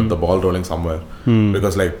the ball rolling somewhere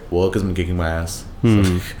because like work has been kicking my ass. So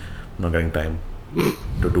I'm not getting time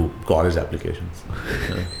to do college applications.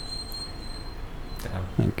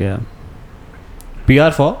 Okay.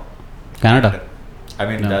 PR for Canada. I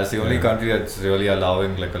mean, that's the only country that's really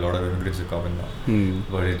allowing like a lot of immigrants to come in now.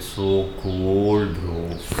 But it's so cold, bro.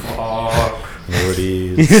 Fuck.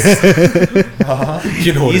 Nobody is.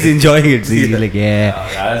 You know, He's enjoying it. So he's like,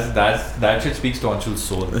 That shit speaks to Anshul's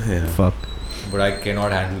soul. yeah. fuck. But I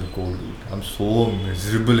cannot handle the cold, dude. I'm so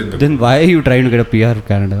miserable in the Then why are you trying to get a PR for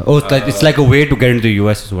Canada? Oh, it's like a way to get into the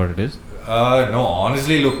US is what it is. No,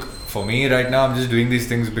 honestly, look, for me right now, I'm just doing these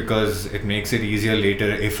things because it makes it easier later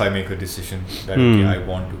if I make a decision that okay, I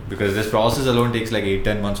want to. Because this process alone takes like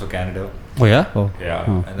 8-10 months for Canada. Oh yeah? Oh. Yeah.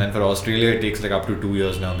 Oh. And then for Australia, it takes like up to 2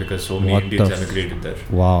 years now because so many What Indians the emigrated there.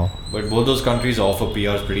 Wow. But both those countries offer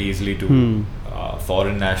PRs pretty easily to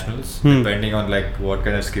foreign nationals, depending on like what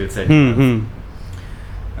kind of skill set you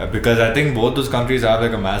have. Because I think both those countries have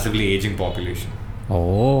like a massively aging population.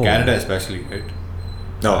 Oh. Canada especially, right?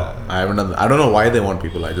 No, I haven't done that. I don't know why they want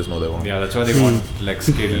people. I just know they want. Yeah, that's why they want like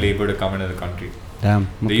skilled labor to come into the country. Damn.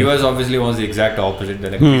 The Okay. US obviously wants the exact opposite.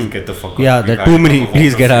 They're like, please get the fuck out. Yeah, We there are can't too many. come over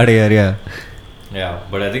Please for get free. out of here. Yeah. Yeah,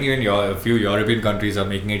 but I think even a few European countries are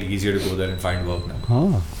making it easier to go there and find work now.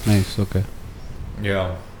 Oh, nice. Okay.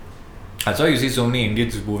 Yeah. That's why you see so many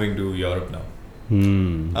Indians moving to Europe now.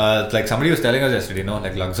 Like somebody was telling us yesterday,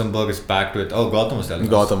 like Luxembourg is packed with. Oh, Gautam was telling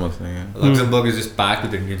us. Gautam was saying. Yeah. Luxembourg is just packed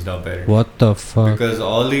with Indians now, apparently. What the fuck? Because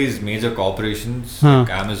all these major corporations like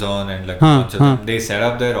Amazon and like bunch of them, they set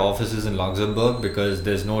up their offices in Luxembourg because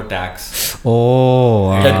there's no tax. Oh.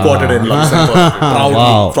 Headquartered in Luxembourg. Proudly.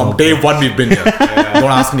 Wow. From day one we've been here.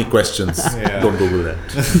 Don't ask any questions. Yeah. Don't Google that.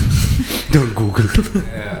 Don't Google.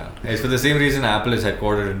 Yeah, it's for the same reason Apple is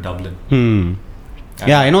headquartered in Dublin.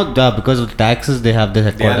 Yeah, I know because of the taxes they have the They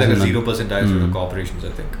have headquarters. like a in 0% tax for the corporations, I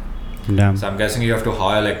think. Damn. So I'm guessing you have to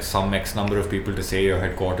hire like some X number of people to say you're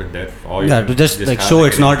headquartered there. Or you Yeah, can to just like have, show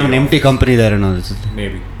like, it's not an Indian empty office. company there and all this.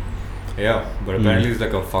 Maybe. Yeah, but apparently it's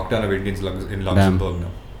like a fuck ton of Indians in Luxembourg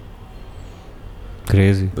now.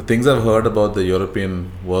 Crazy. The things I've heard about the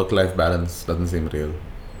European work-life balance doesn't seem real.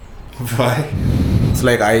 Why? It's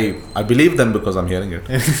like I believe them because I'm hearing it.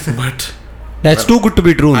 But That's too good to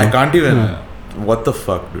be true. I No? can't even. What the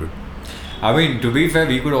fuck, dude? I mean, to be fair,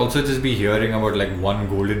 we could also just be hearing about like one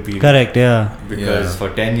golden period. Correct, yeah. Because for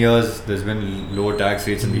 10 years, there's been low tax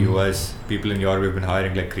rates in the US. People in Europe have been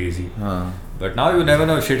hiring like crazy. But now you never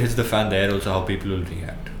know if shit hits the fan there also how people will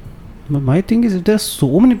react. But my thing is, if there are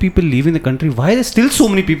so many people leaving the country, why are there still so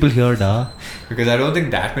many people here, da? Because I don't think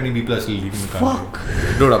that many people are still leaving the country. Fuck.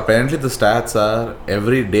 Dude, apparently the stats are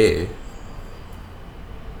every day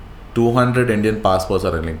 200 Indian passports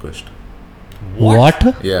are relinquished. What?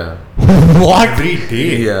 Yeah. What? Every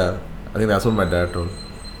day? Yeah. I think that's what my dad told.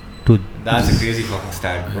 Dude. That's a crazy fucking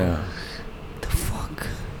stat, bro. Yeah. The fuck?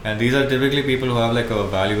 And these are typically people who have like a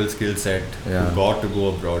valuable skill set Yeah. who got to go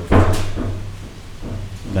abroad.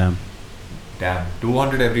 Damn.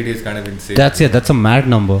 200 every day is kind of insane. That's a mad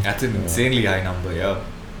number. That's an insanely high number, yeah.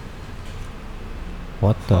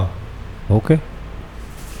 What the? Okay.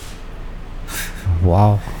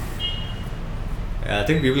 Wow. I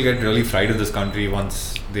think people get really fried of this country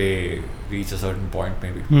once they reach a certain point,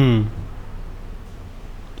 maybe.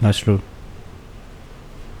 That's true.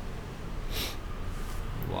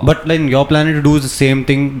 Wow. But like, you're planning to do the same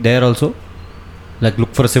thing there also? Like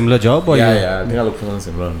look for a similar job? Or Yeah. I think I'll look for something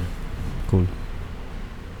similar. Cool.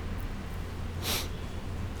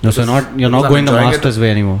 No, so you're not going the master's way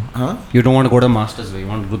anymore. Huh? You don't want to go the master's way. You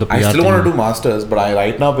want to do the PR I still thing. want to do masters, but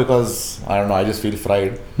right now because I don't know, I just feel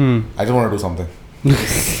fried. I just want to do something.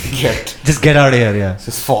 Just get out of here, yeah.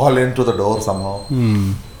 Just fall into the door somehow.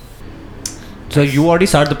 So you already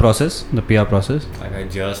started the process, the PR process? Like I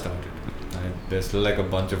just started. There's still like a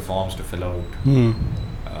bunch of forms to fill out.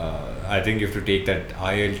 I think you have to take that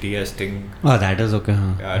IELTS thing. Oh, that is okay,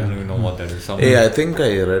 huh? I don't even know what that is. I think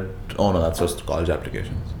I read. Oh no, that's just college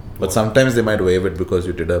applications. But sometimes they might waive it because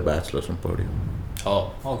you did a bachelor's from Purdue.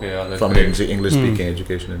 Oh, okay. Yeah, that's From great. English speaking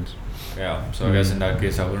education. Yeah, so I guess in that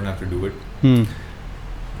case I wouldn't have to do it.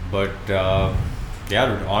 But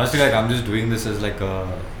yeah, honestly, like I'm just doing this as like a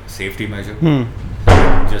safety measure.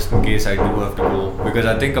 Just in case I do have to go. Because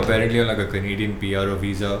I think apparently on like a Canadian PR or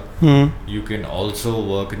visa, you can also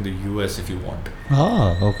work in the US if you want.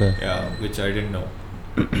 Ah, okay. Yeah, which I didn't know.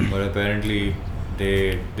 But apparently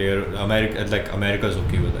America's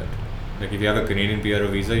okay with that. Like if you have a Canadian PR or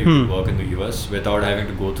visa, you can work in the US without having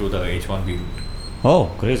to go through the H1B route.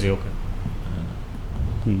 Oh, crazy, okay.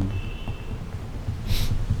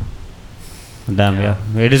 Damn, yeah.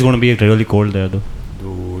 It is going to be really cold there though.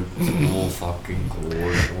 Dude, so fucking cold.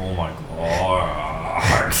 Oh my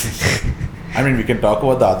god. I mean, we can talk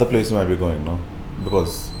about the other place you might be going, no?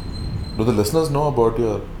 Because do the listeners know about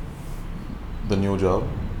the new job?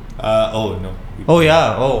 Oh no. Oh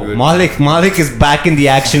yeah, Malik is back in the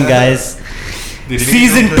action, guys.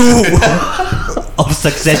 Season 2 of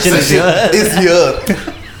Succession is here.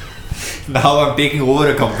 Now I'm taking over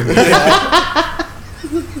a company.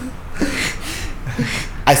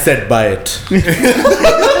 I said buy it.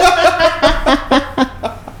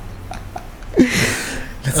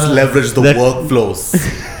 Let's leverage the workflows.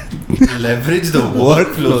 Leverage the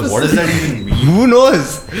workflows. What does that even mean? Who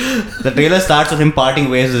knows? The trailer starts with him parting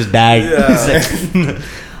ways with his dad. He's like,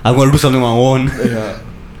 I'm going to do something on my own. Yeah.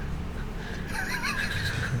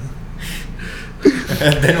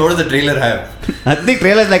 And then what does the trailer have? I think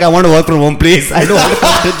trailer is like, I want to work from home, please. I don't want to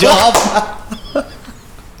come to job.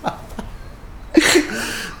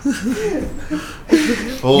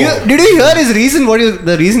 Did you hear his reason?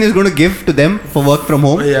 The reason he's going to give to them for work from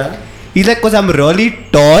home? Yeah. He's like, because I'm really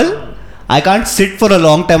tall, I can't sit for a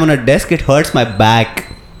long time on a desk. It hurts my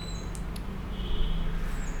back.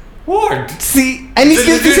 What? See, and he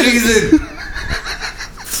gives this reason.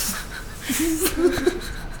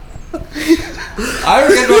 I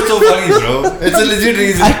don't get what's so funny, bro. It's a legit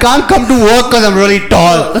reason. I can't come to work because I'm really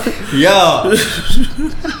tall. Yeah.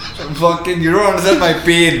 Fucking, you don't understand my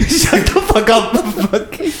pain. Shut the fuck up.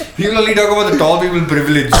 People only talk about the tall people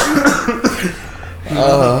privilege.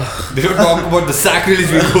 They don't talk about the sacrilege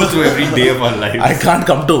we go through every day of our lives. I can't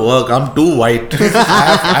come to work. I'm too white.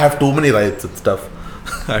 I have too many rights and stuff.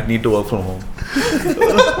 I need to work from home.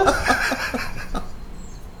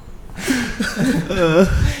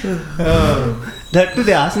 That too,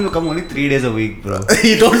 they asked him to come only 3 days a week, bro.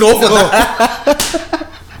 You don't know for that.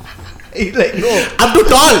 He's like, no. I'm too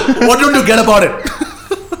tall. What don't you get about it?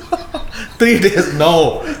 3 days,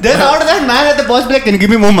 no. Then out of that, man at the boss be like, can you give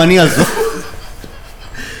me more money also?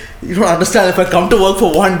 You don't understand. If I come to work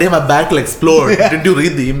for 1 day, my back will explode. Yeah. Didn't you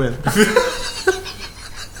read the email?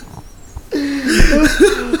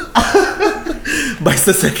 By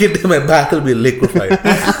the second day, my back will be liquefied.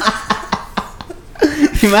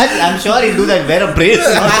 Imagine, I'm sure he'll do that. Wear a brace.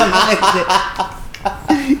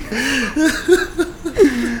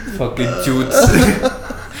 Fucking choots.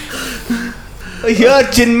 Here,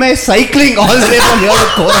 Chinmay cycling all the way from here to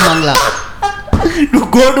Koramangala to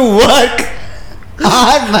go to work.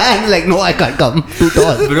 Hard man, like, no, I can't come. Too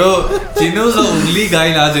tall. Bro, Chinu's the only guy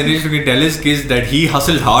in our generation who can tell his kids that he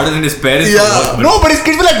hustled harder than his parents. Yeah. No, but his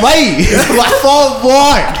kids were like, why? For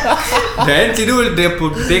what? Then Chinu will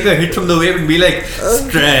take a hit from the wave and be like,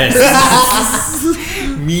 stress,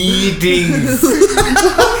 meetings,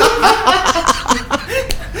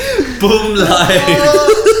 boom life.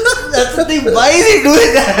 That's the thing. Why is he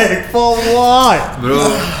doing that? For what? Bro,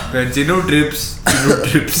 when Chinu trips.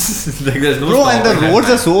 Like there's no Bro, and the stopping roads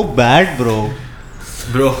that are so bad, bro.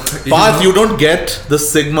 Bro, Path, you don't get the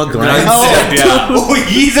Sigma grind. Grindset, yeah. Oh,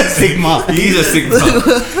 he's a Sigma. He's a Sigma.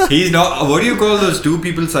 He's not. What do you call those two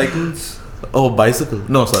people cycles? Oh, bicycle.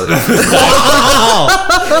 No, sorry. Actually,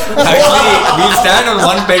 we'll stand on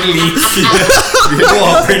one pedal each. We'll go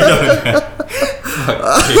up and down.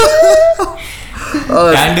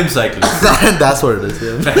 Tandem cycle. That's what it is.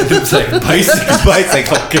 Yeah. Tandem cycle.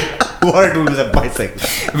 Bicycle. Okay. What do with a bicycle?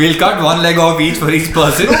 We'll cut one leg off each for each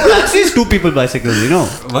person. No, actually, it's two people bicycles, you know.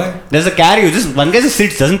 Why? There's a carrier. Just one guy just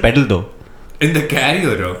sits, doesn't pedal though. In the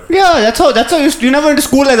carrier, bro. Yeah, that's how you never went to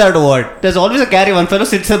school like that or what? There's always a carrier. One fellow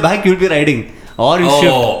sits in the back, you'll be riding. Or you shift.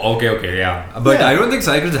 Oh, okay, yeah. But Yeah. I don't think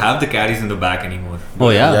cycles have the carries in the back anymore. Oh,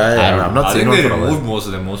 yeah? Yeah, I don't I'm know. not I seeing think one they for a removed while. most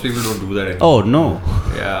of them. Most people don't do that anymore. Oh, no.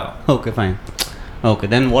 Yeah. Okay, fine. Okay,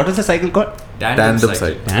 then what is the cycle called? Tandem cycle.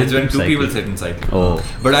 cycle. It's Tandem when two cycle. people sit in cycle. Oh.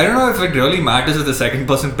 But I don't know if it really matters if the second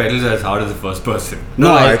person pedals as hard as the first person.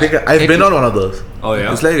 No, I think I've been on one of those. Oh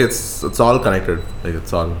yeah. It's like it's all connected. Like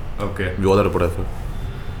it's all. Okay. You all put effort.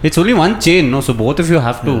 It's only one chain, no? So both of you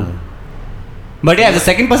have to. But yeah, if the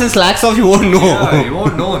second person slacks off, you won't know. Yeah, you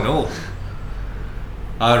won't know. No.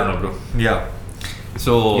 I don't know, bro. Yeah.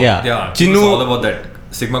 So Yeah. Chinu Chinu- is all about that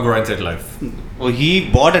Sigma grindset life. Oh, he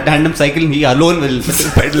bought a tandem cycle and he alone will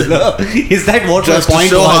pedal. Is that what Just the to point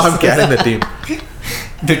show was? how I'm carrying the team.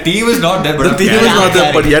 The team is not there, but The I'm team is carrying- not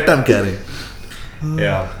there, but yet I'm carrying.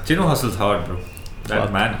 Yeah. Chinu hustles hard, bro.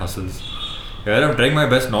 That man hustles. Yeah, I'm trying my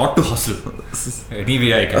best not to hustle. Any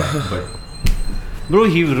way I can, but. Bro,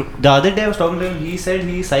 the other day I was talking to him, he said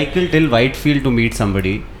he cycled till Whitefield to meet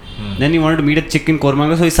somebody. Then he wanted to meet a chick in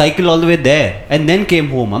Koramangala, so he cycled all the way there and then came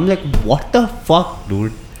home. I'm like, what the fuck,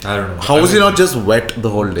 dude? I don't know. How is he not just wet the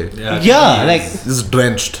whole day? Yeah, like, Just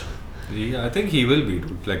drenched. Yeah, I think he will be,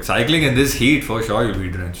 dude. Like cycling in this heat, for sure you'll be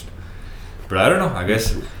drenched. But I don't know, I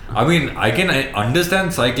guess. I mean, I can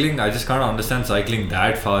understand cycling, I just can't understand cycling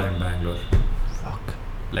that far in Bangalore. fuck.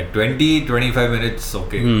 Like 20-25 minutes,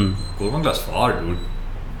 okay. Koramangala's far, dude.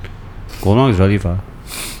 Koramangala is really far.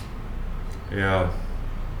 Yeah.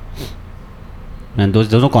 And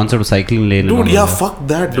there's no concept of cycling lane. and Dude, all yeah, that. fuck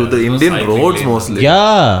that, dude. Yeah, The there's no Indian cycling roads lane. mostly.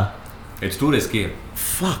 Yeah. It's too risky.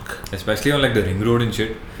 Fuck. Especially on like the ring road and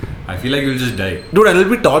shit. I feel like you'll just die. Dude, and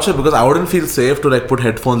it'll be torture because I wouldn't feel safe to like put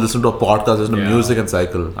headphones, listen to a podcast, listen to Yeah. music and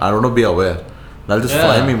cycle. I don't know, be aware. That'll just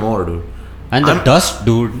fry me more, dude. And the dust,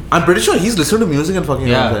 dude. I'm pretty sure he's listening to music and fucking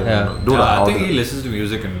Yeah, around, yeah. Dude, Yeah, I how think the, he listens to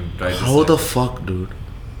music and tries to how the cycle. fuck, dude?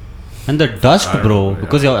 And the dust, I don't bro. know, yeah.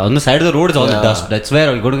 Because you're on the side of the road is all the Yeah. dust. That's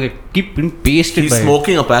where you're going to keep being pasted He's by it.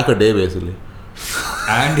 smoking a pack a day, basically.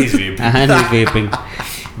 And he's vaping. And he's vaping.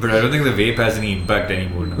 But I don't think the vape has any impact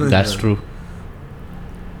anymore now. That's true.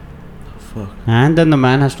 Fuck. And then the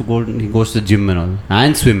man has to go, he goes to the gym and all.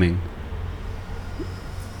 And swimming.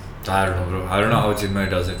 I don't know, bro. I don't know how Chinmay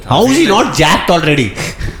does it. How is he not jacked already?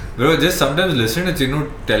 Bro, just sometimes listening to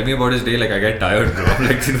Chinu tell me about his day, like I get tired, bro. I'm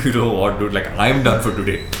like, Chinu, you know what, dude? Like, I'm done for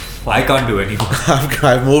today. I can't do anymore.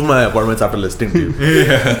 I've moved my appointments after listening to you.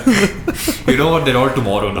 You know what? They're all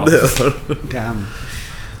tomorrow now. Damn.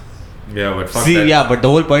 Yeah, but fuck See, that. yeah, but the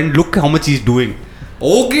whole point, look how much he's doing.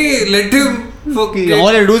 Okay, let him. Fucking. All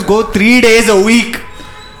I do is go 3 days a week.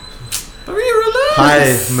 I mean, relax.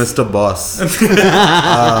 Hi, Mr. Boss.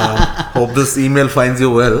 Hope this email finds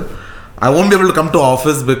you well. I won't be able to come to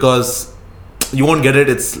office because you won't get it.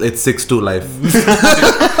 It's 6-2 life.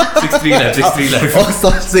 6-3 life, 6-3 life. Oh,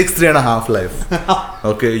 so 6-3.5 life.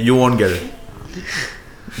 Okay, you won't get it.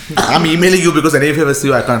 I'm emailing you because if I see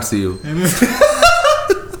you, I can't see you.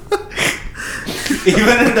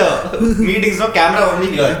 Even in the meetings, no camera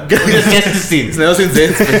only here. Just the scene. It's never seen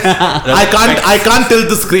Zane's face. I can't tilt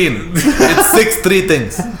the screen. It's 6-3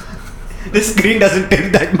 things. The screen doesn't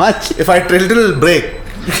tilt that much. If I tilt it, it'll break.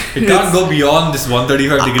 It can't go beyond this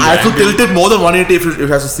 135 degree I have to angle. tilt it more than 180 if it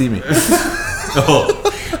has to see me. Oh.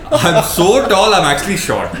 I'm so tall, I'm actually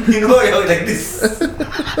short. You know, you're like this.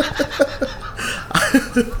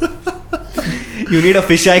 You need a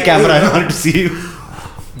fisheye camera in order to see you.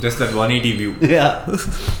 Just that 180 view. Yeah.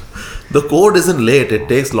 The code isn't late. It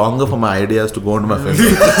takes longer for my ideas to go into my finger.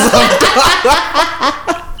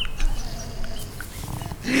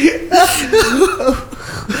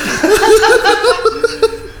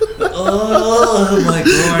 Oh my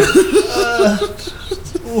god.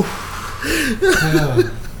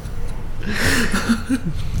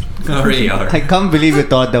 Sorry, yaar. I can't believe you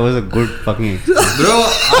thought that was a good fucking experience. Bro,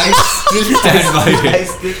 I still stand by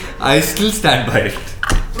it. I still stand by it.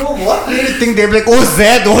 Bro, what made you think they'll be like, oh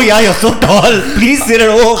Zed, oh yeah, you're so tall. Please sit at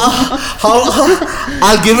home.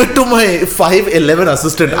 I'll give it to my 5'11"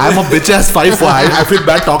 assistant. I'm a bitch ass 5'4". I feel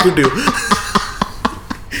bad talking to you.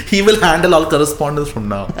 He will handle all correspondence from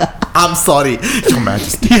now. I'm sorry, Your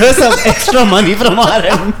Majesty. Here's some extra money from our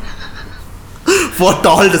end. For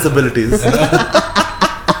tall disabilities.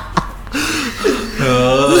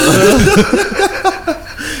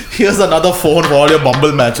 Here's another phone for all your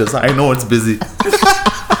Bumble matches. I know it's busy.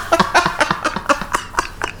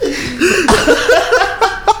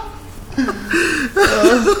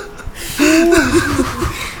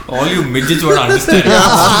 All you midgets won't understand.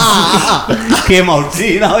 Came out.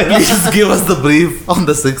 See now. Please give us the brief on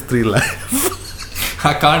the 6'3" line.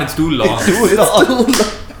 I can't, it's too long. Too long.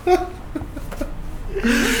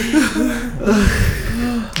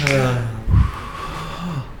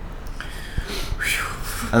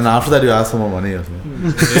 And after that, you ask for more money or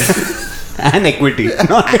something. And equity. And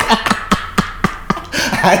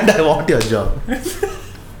I want your job.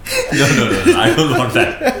 No, I don't want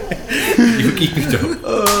that. You keep it up.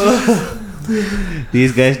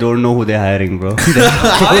 These guys don't know who they're hiring, bro.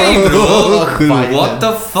 Why, bro? What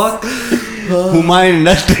the fuck? Human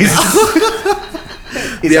Industries.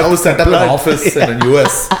 We have to set up an office in the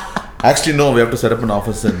US. Actually, no, we have to set up an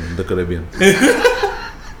office in the Caribbean.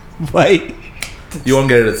 Why? You won't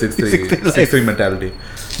get it at 6'3" mentality.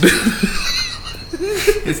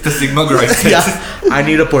 It's the Sigma grindset. Yeah, I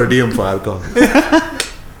need a per diem for alcohol.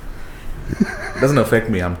 Doesn't affect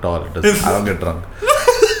me. I'm tall. I don't get drunk.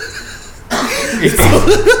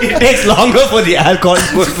 It takes longer for the alcohol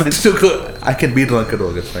enforcement to go. I can be drunk at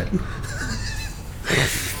work. It's fine.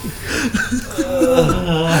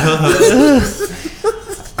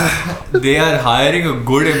 They are hiring a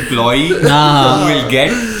good employee who will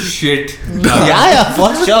get shit done. Yeah,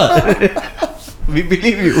 for sure. We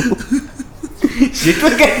believe you. Shit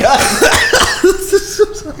will get done.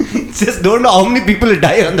 Just don't know how many people will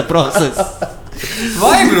die on the process.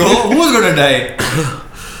 Why, bro? Who's gonna die?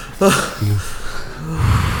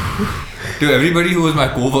 To everybody who is my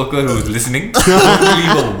co-worker who is listening, don't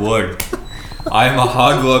believe a word. I am a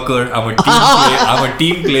hard worker. I'm a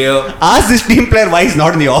team player. Ask this team player why he's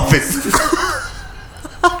not in the office.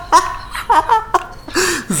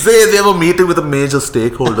 Say they have a meeting with the major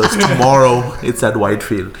stakeholders tomorrow. It's at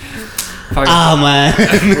Whitefield. Man.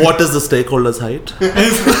 What is the stakeholder's height?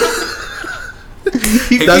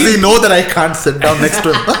 Does he know that I can't sit down next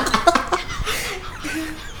to him?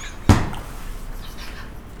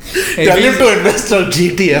 Tell him to invest on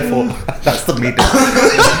GTFO. That's the meeting.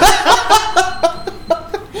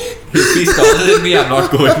 If he's taller than me, I'm not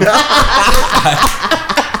going.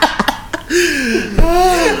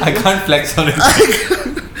 I can't flex on it.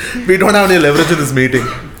 We don't have any leverage in this meeting.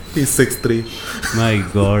 He's 6'3". My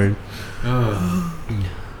God.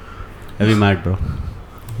 I'll be mad, bro.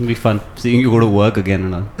 It'll be fun seeing you go to work again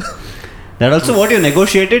and all. That also what you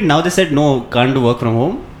negotiated. Now they said no, can't do work from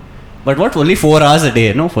home. But what? Only 4 hours a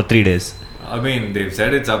day, no? For 3 days. I mean, they've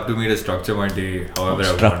said it's up to me to structure my day however I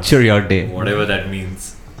want. Structure your day. Whatever that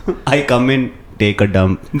means. I come in, take a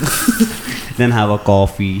dump, then have a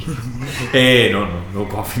coffee. Hey, no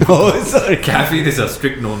coffee. Oh, sorry. Caffeine is a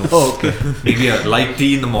strict no. Oh, okay. Maybe a light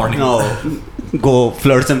tea in the morning. No. Go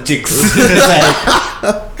flirt some chicks.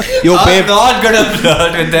 Yo, I'm babe. not gonna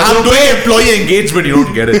flirt with them. I'm doing employee engagement. You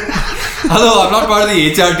don't get it. Hello, I'm not part of the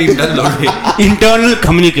HR team. That's not me. Internal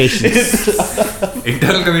communications.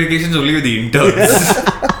 Internal communications only with the interns.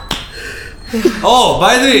 Oh,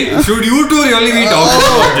 by the way, should you two really be talking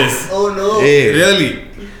about this? Oh no. Hey, Really?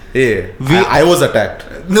 hey. I was attacked.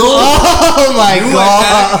 No. Oh my You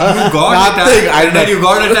God. got Nothing, attacked, I and then know. you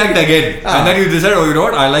got attacked again, and then you decided, oh, you know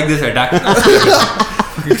what? I like this attack.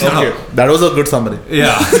 Shut Okay, up. that was a good summary.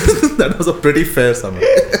 Yeah. That was a pretty fair summary.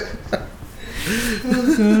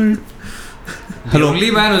 The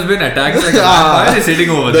only man who's been attacked like a vampire is sitting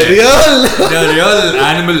over there. The real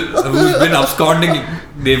animal who's been absconding.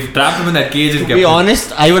 They've trapped him in that cage and To kept be him.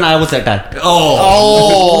 honest, even I was attacked.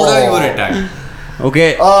 Oh. You were attacked.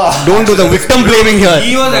 Okay. Don't do the victim blaming here.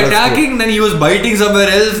 He was attacking, then he was biting somewhere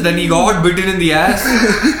else, then he got bitten in the ass.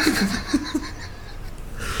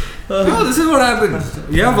 No, this is what happens.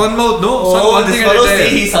 You have one mouth, no? So one thing at a time.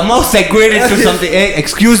 He somehow segued into something. Hey,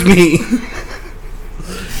 excuse me.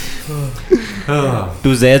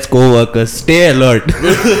 To Zed's co-workers, stay alert.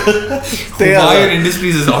 Humayun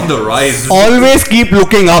Industries is on the rise. Always keep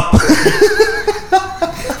looking up.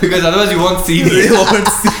 Because otherwise you won't see me.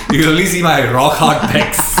 You only see my rock hard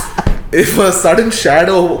pecs. If a sudden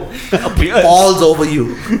shadow falls over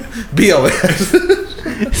you, be aware.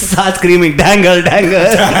 Start screaming, dangle, dangle.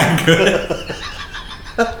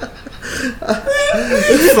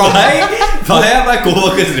 Why are my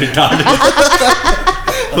co-workers retarded?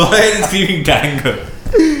 Why are they screaming dangle?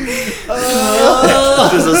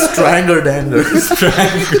 It is a stranger danger.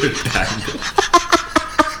 Strangle dangle.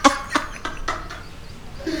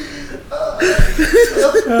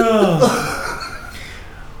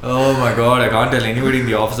 Oh my god, I can't tell anybody in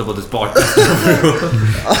the office about this podcast.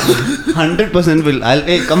 100% will.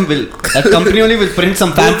 That company only will print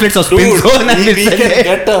some pamphlets of spin zone and we we'll can send it.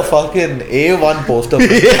 get a fucking A1 poster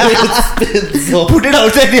Put it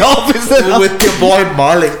outside the office. with your boy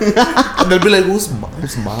Malik. And they'll be like, who's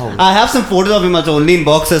Mao? I have some photos of him as only in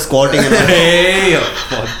boxers squatting. And Hey,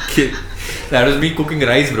 fucking. That was me cooking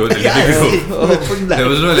rice, bro. There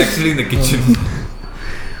was no electricity in the kitchen.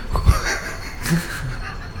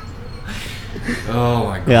 Oh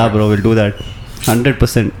my god. Yeah, bro, we'll do that.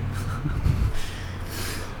 100%.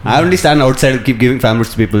 I only stand outside and keep giving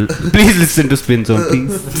pamphlets to people. Please listen to Spin Zone,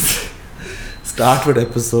 please. Start with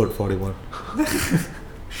episode 41.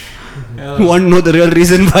 You want to know the real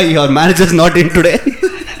reason why your manager's not in today?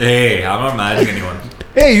 Hey, I'm not managing anyone.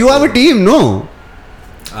 Hey, you have a team, no?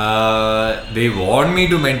 They want me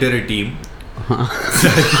to mentor a team.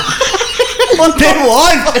 What they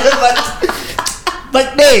want?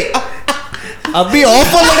 But hey, अभी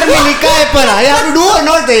offer letter में लिखा है पर I have to do or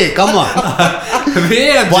not? Hey, come on.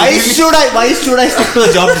 Why should I stick to the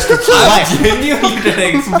job description? Why? I'm genuinely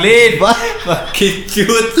trying to explain. Fucking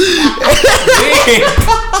truth.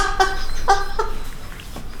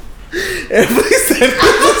 Every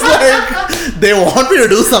sentence is like, they want me to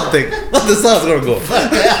do something. But this is how it's going to go.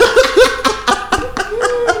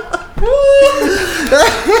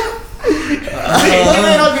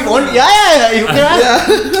 Yeah, you can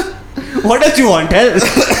ask. What else you want? Tell.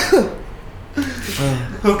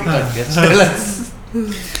 Okay, tell us.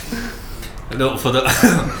 No, for the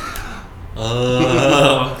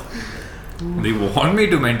they want me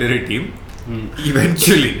to mentor a team.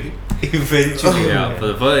 Eventually. Yeah.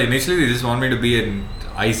 For initially they just want me to be an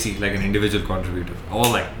IC, like an individual contributor. Or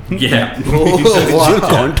like, yeah. Individual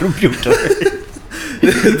contributor.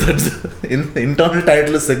 That's internal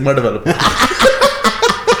title is Sigma Developer.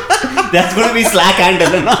 That's going to be Slack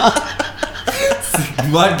handle, no?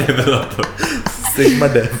 Sigma developer. Sigma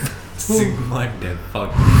Dev. Sigma dev.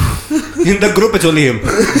 Fuck. In the group, it's only him.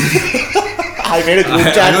 I made a group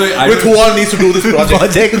I chat know- with who all needs to do this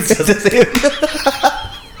project.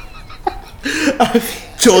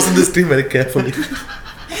 I've chosen this team very carefully.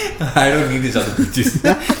 I don't need these other bitches.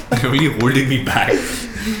 They're only holding me back.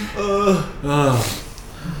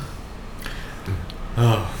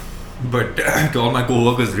 But to all my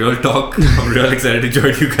co-workers, real talk. I'm real excited to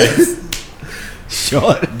join you guys.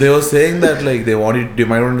 Sure. They were saying that like they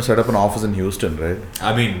might want to set up an office in Houston, right?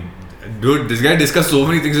 I mean, dude, this guy discussed so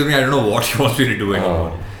many things with me. I don't know what he wants me to do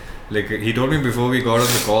anymore. Like he told me before we got on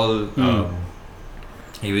the call,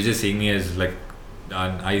 he was just seeing me as like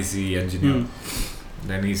an IC engineer.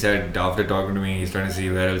 Then he said after talking to me, he's trying to see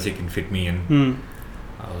where else he can fit me in.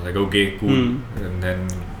 I was like, okay, cool. And then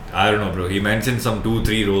I don't know, bro. He mentioned some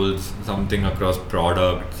 2-3 roles, something across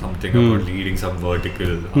product, something about leading some vertical.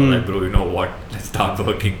 I was like, bro, you know what? Let's start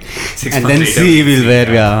working. 6 And months then later, see where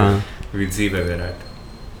we are. We'll see where we're at.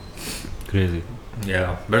 Crazy.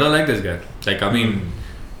 Yeah, but I like this guy. Like, I mean,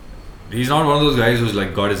 he's not one of those guys who's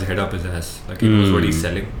like got his head up his ass. Like he knows what he's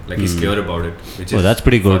selling. Like he's clear about it, which is that's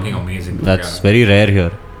pretty good. fucking amazing. That's very rare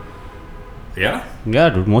here. Yeah. Yeah,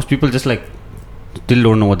 dude. Most people just like still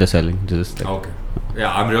don't know what they're selling. Just like, Okay.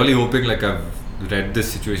 Yeah, I'm really hoping like I've read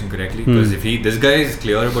this situation correctly because if this guy is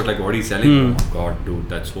clear about like what he's selling, oh my god, dude,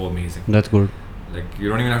 that's so amazing. that's good. Like you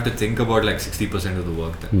don't even have to think about like 60% of the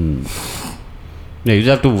work then. Yeah, you just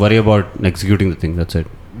have to worry about executing the thing. That's it.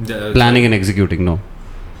 Planning and executing. No.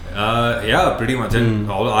 Yeah, pretty much. And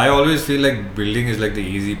I always feel like building is like the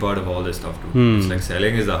easy part of all this stuff too. It's like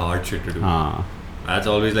selling is the hard shit to do. That's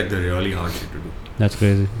always like the really hard shit to do. That's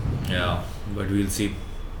crazy. Yeah, but we'll see.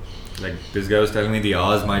 Like this guy was telling me the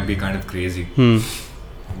hours might be kind of crazy.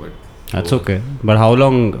 But That's okay. But how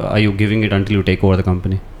long are you giving it until you take over the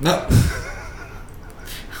company? No.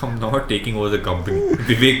 I'm not taking over the company.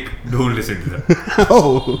 Vivek, don't listen to that.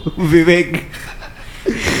 Oh, Vivek.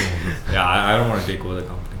 Yeah, I don't want to take over the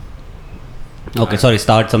company. Okay, sorry.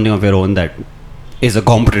 Start something of your own that is a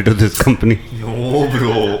competitor to this company. No,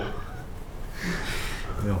 bro.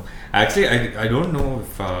 No. Actually, I don't know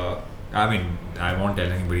if... I mean, I won't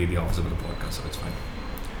tell anybody the office about the podcast, so it's fine.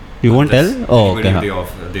 You won't tell? Oh, okay.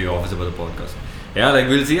 The office about the podcast. Yeah, like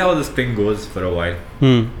we'll see how this thing goes for a while.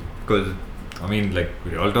 Because, I mean, like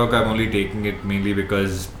Real Talk, I'm only taking it mainly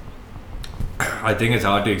because I think it's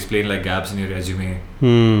hard to explain like gaps in your resume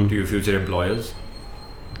to your future employers.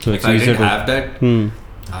 So if I didn't have that,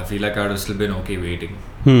 I feel like I would have still been okay waiting.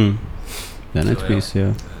 Then it's peace,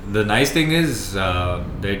 yeah. The nice thing is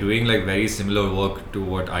they're doing like very similar work to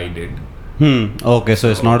what I did. Okay, so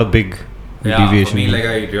it's not a big deviation. For me, like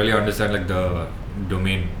I really understand like the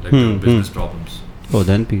domain, like the business problems. Oh,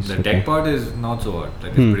 then peace. The tech part is not so hard.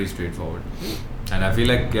 Like it's pretty straightforward. And I feel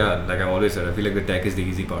like, like I always said, I feel like the tech is the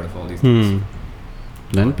easy part of all these things.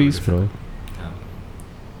 Then peace, bro. Yeah.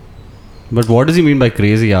 But what does he mean by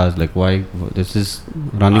crazy hours? Like why this is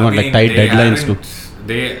running on like tight deadlines too?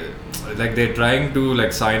 They're trying to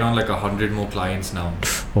like sign on like 100 more clients now.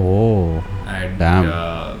 Oh. And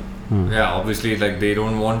damn. Obviously like they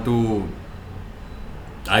don't want to.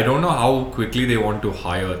 I don't know how quickly they want to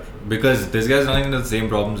hire, because this guy's running into the same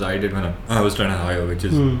problems I did when I was trying to hire, which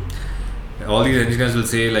is all these engineers will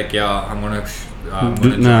say like, I'm gonna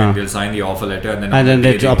join. They'll sign the offer letter and then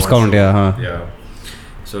their jobs count. Yeah.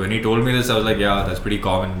 So when he told me this, I was like, that's pretty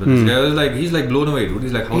common. But this guy was like, he's like blown away, dude.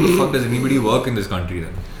 He's like, how the fuck does anybody work in this country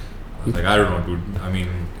then? I was like, I don't know, dude. I mean,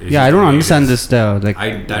 I don't understand this.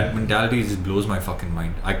 That mentality just blows my fucking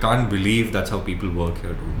mind. I can't believe that's how people work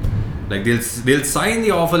here, dude. Like they'll sign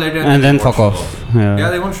the offer letter and then fuck off. Yeah,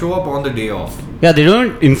 they won't show up on the day off. Yeah, they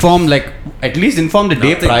don't inform, like at least inform the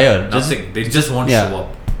day prior. Nothing. They just won't show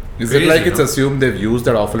up. Is it like it's assumed they've used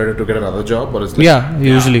that offer letter to get another job, or is like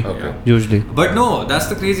usually. Okay. Usually. But no, that's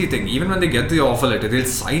the crazy thing. Even when they get the offer letter, they'll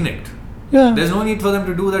sign it. Yeah. There's no need for them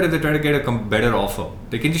to do that if they try to get a better offer.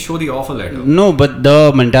 They can just show the offer letter. No, but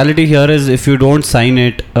the mentality here is if you don't sign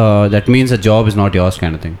it, that means the job is not yours,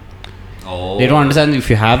 kind of thing. Oh. They don't understand if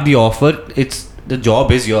you have the offer, the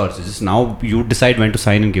job is yours. It's just now you decide when to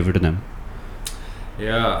sign and give it to them.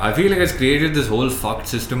 Yeah, I feel like it's created this whole fucked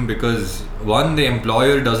system because one, the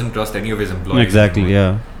employer doesn't trust any of his employees. Exactly,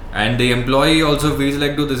 anymore. And the employee also feels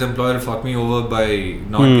like, dude, this employer fucked me over by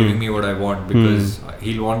not giving me what I want, because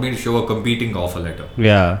he'll want me to show a competing offer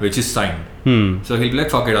letter, which is signed. So he'll be like,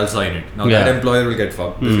 fuck it, I'll sign it. Now that employer will get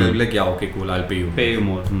fucked. This guy will be like, okay, cool, I'll pay you. Pay you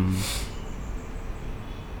more.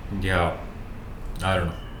 Yeah, I don't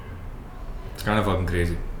know. It's kind of fucking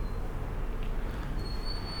crazy.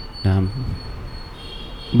 Damn.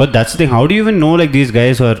 But that's the thing. How do you even know like these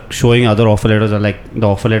guys who are showing other offer letters are like the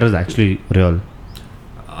offer letter is actually real?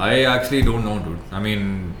 I actually don't know, dude. I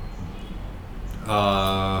mean,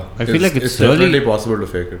 I feel like it's definitely really possible to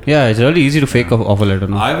fake it. Yeah, it's really easy to fake an offer letter.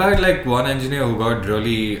 No? I've had like one engineer who got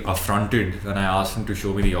really affronted when I asked him to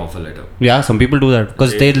show me the offer letter. Yeah, some people do that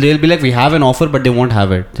because they'll be like, we have an offer, but they won't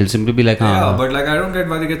have it. They'll simply be like, but like I don't get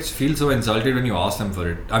why they feel so insulted when you ask them for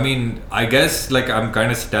it. I mean, I guess like I'm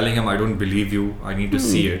kind of telling him I don't believe you. I need to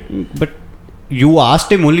see it. But you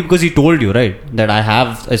asked him only because he told you, right? That I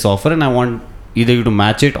have this offer and I want either you to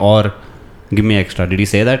match it or give me extra. Did he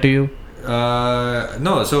say that to you?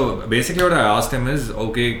 No, so basically what I asked him is,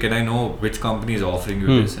 okay, can I know which company is offering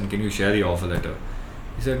you this and can you share the offer letter?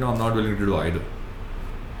 He said, no, I'm not willing to do either.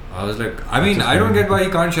 I was like, I mean, I don't get why he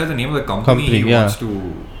can't share the name of the company he wants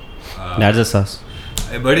to. That's just us.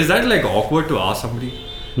 But is that like awkward to ask somebody?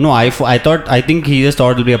 No, I think he just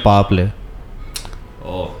thought it'll be a power play.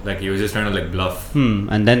 Oh, like he was just trying to like bluff.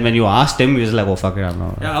 And then when you asked him, he was like, oh fuck it, I'm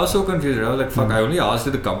not. Yeah, I was so confused. I was like, fuck, I only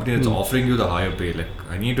asked the company that's offering you the higher pay. Like,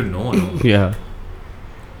 I need to know. No? Yeah.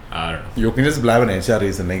 I don't know. You can just blab an HR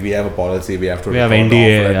reason. Like, we have a policy, we have to have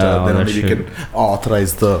NDA, then only we can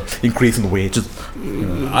authorize the increase in wages.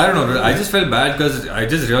 I don't know. I just felt bad because I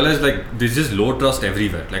just realized like there's just low trust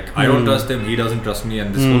everywhere. Like, I don't trust him, he doesn't trust me,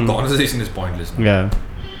 and this whole conversation is pointless. Yeah.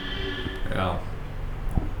 Yeah.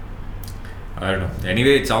 I don't know.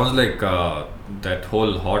 Anyway, it sounds like that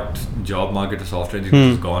whole hot job market of software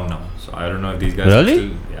engineers is gone now. So I don't know if these guys really? are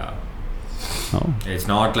still, yeah. Oh. It's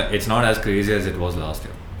not as crazy as it was last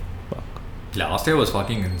year. Fuck. Last year was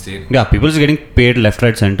fucking insane. Yeah, people are getting paid left,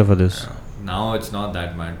 right, center for this. Yeah. Now it's not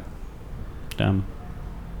that bad. Damn.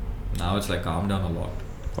 Now it's like calmed down a lot.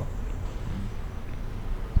 Fuck.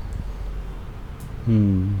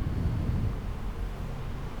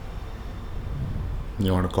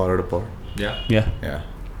 You want to call it a pod? Yeah.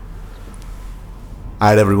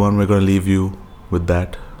 Alright, everyone, we're going to leave you with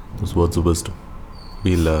that. Those words of wisdom.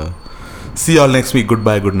 We'll see you all next week.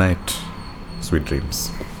 Goodbye, good night. Sweet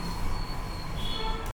dreams.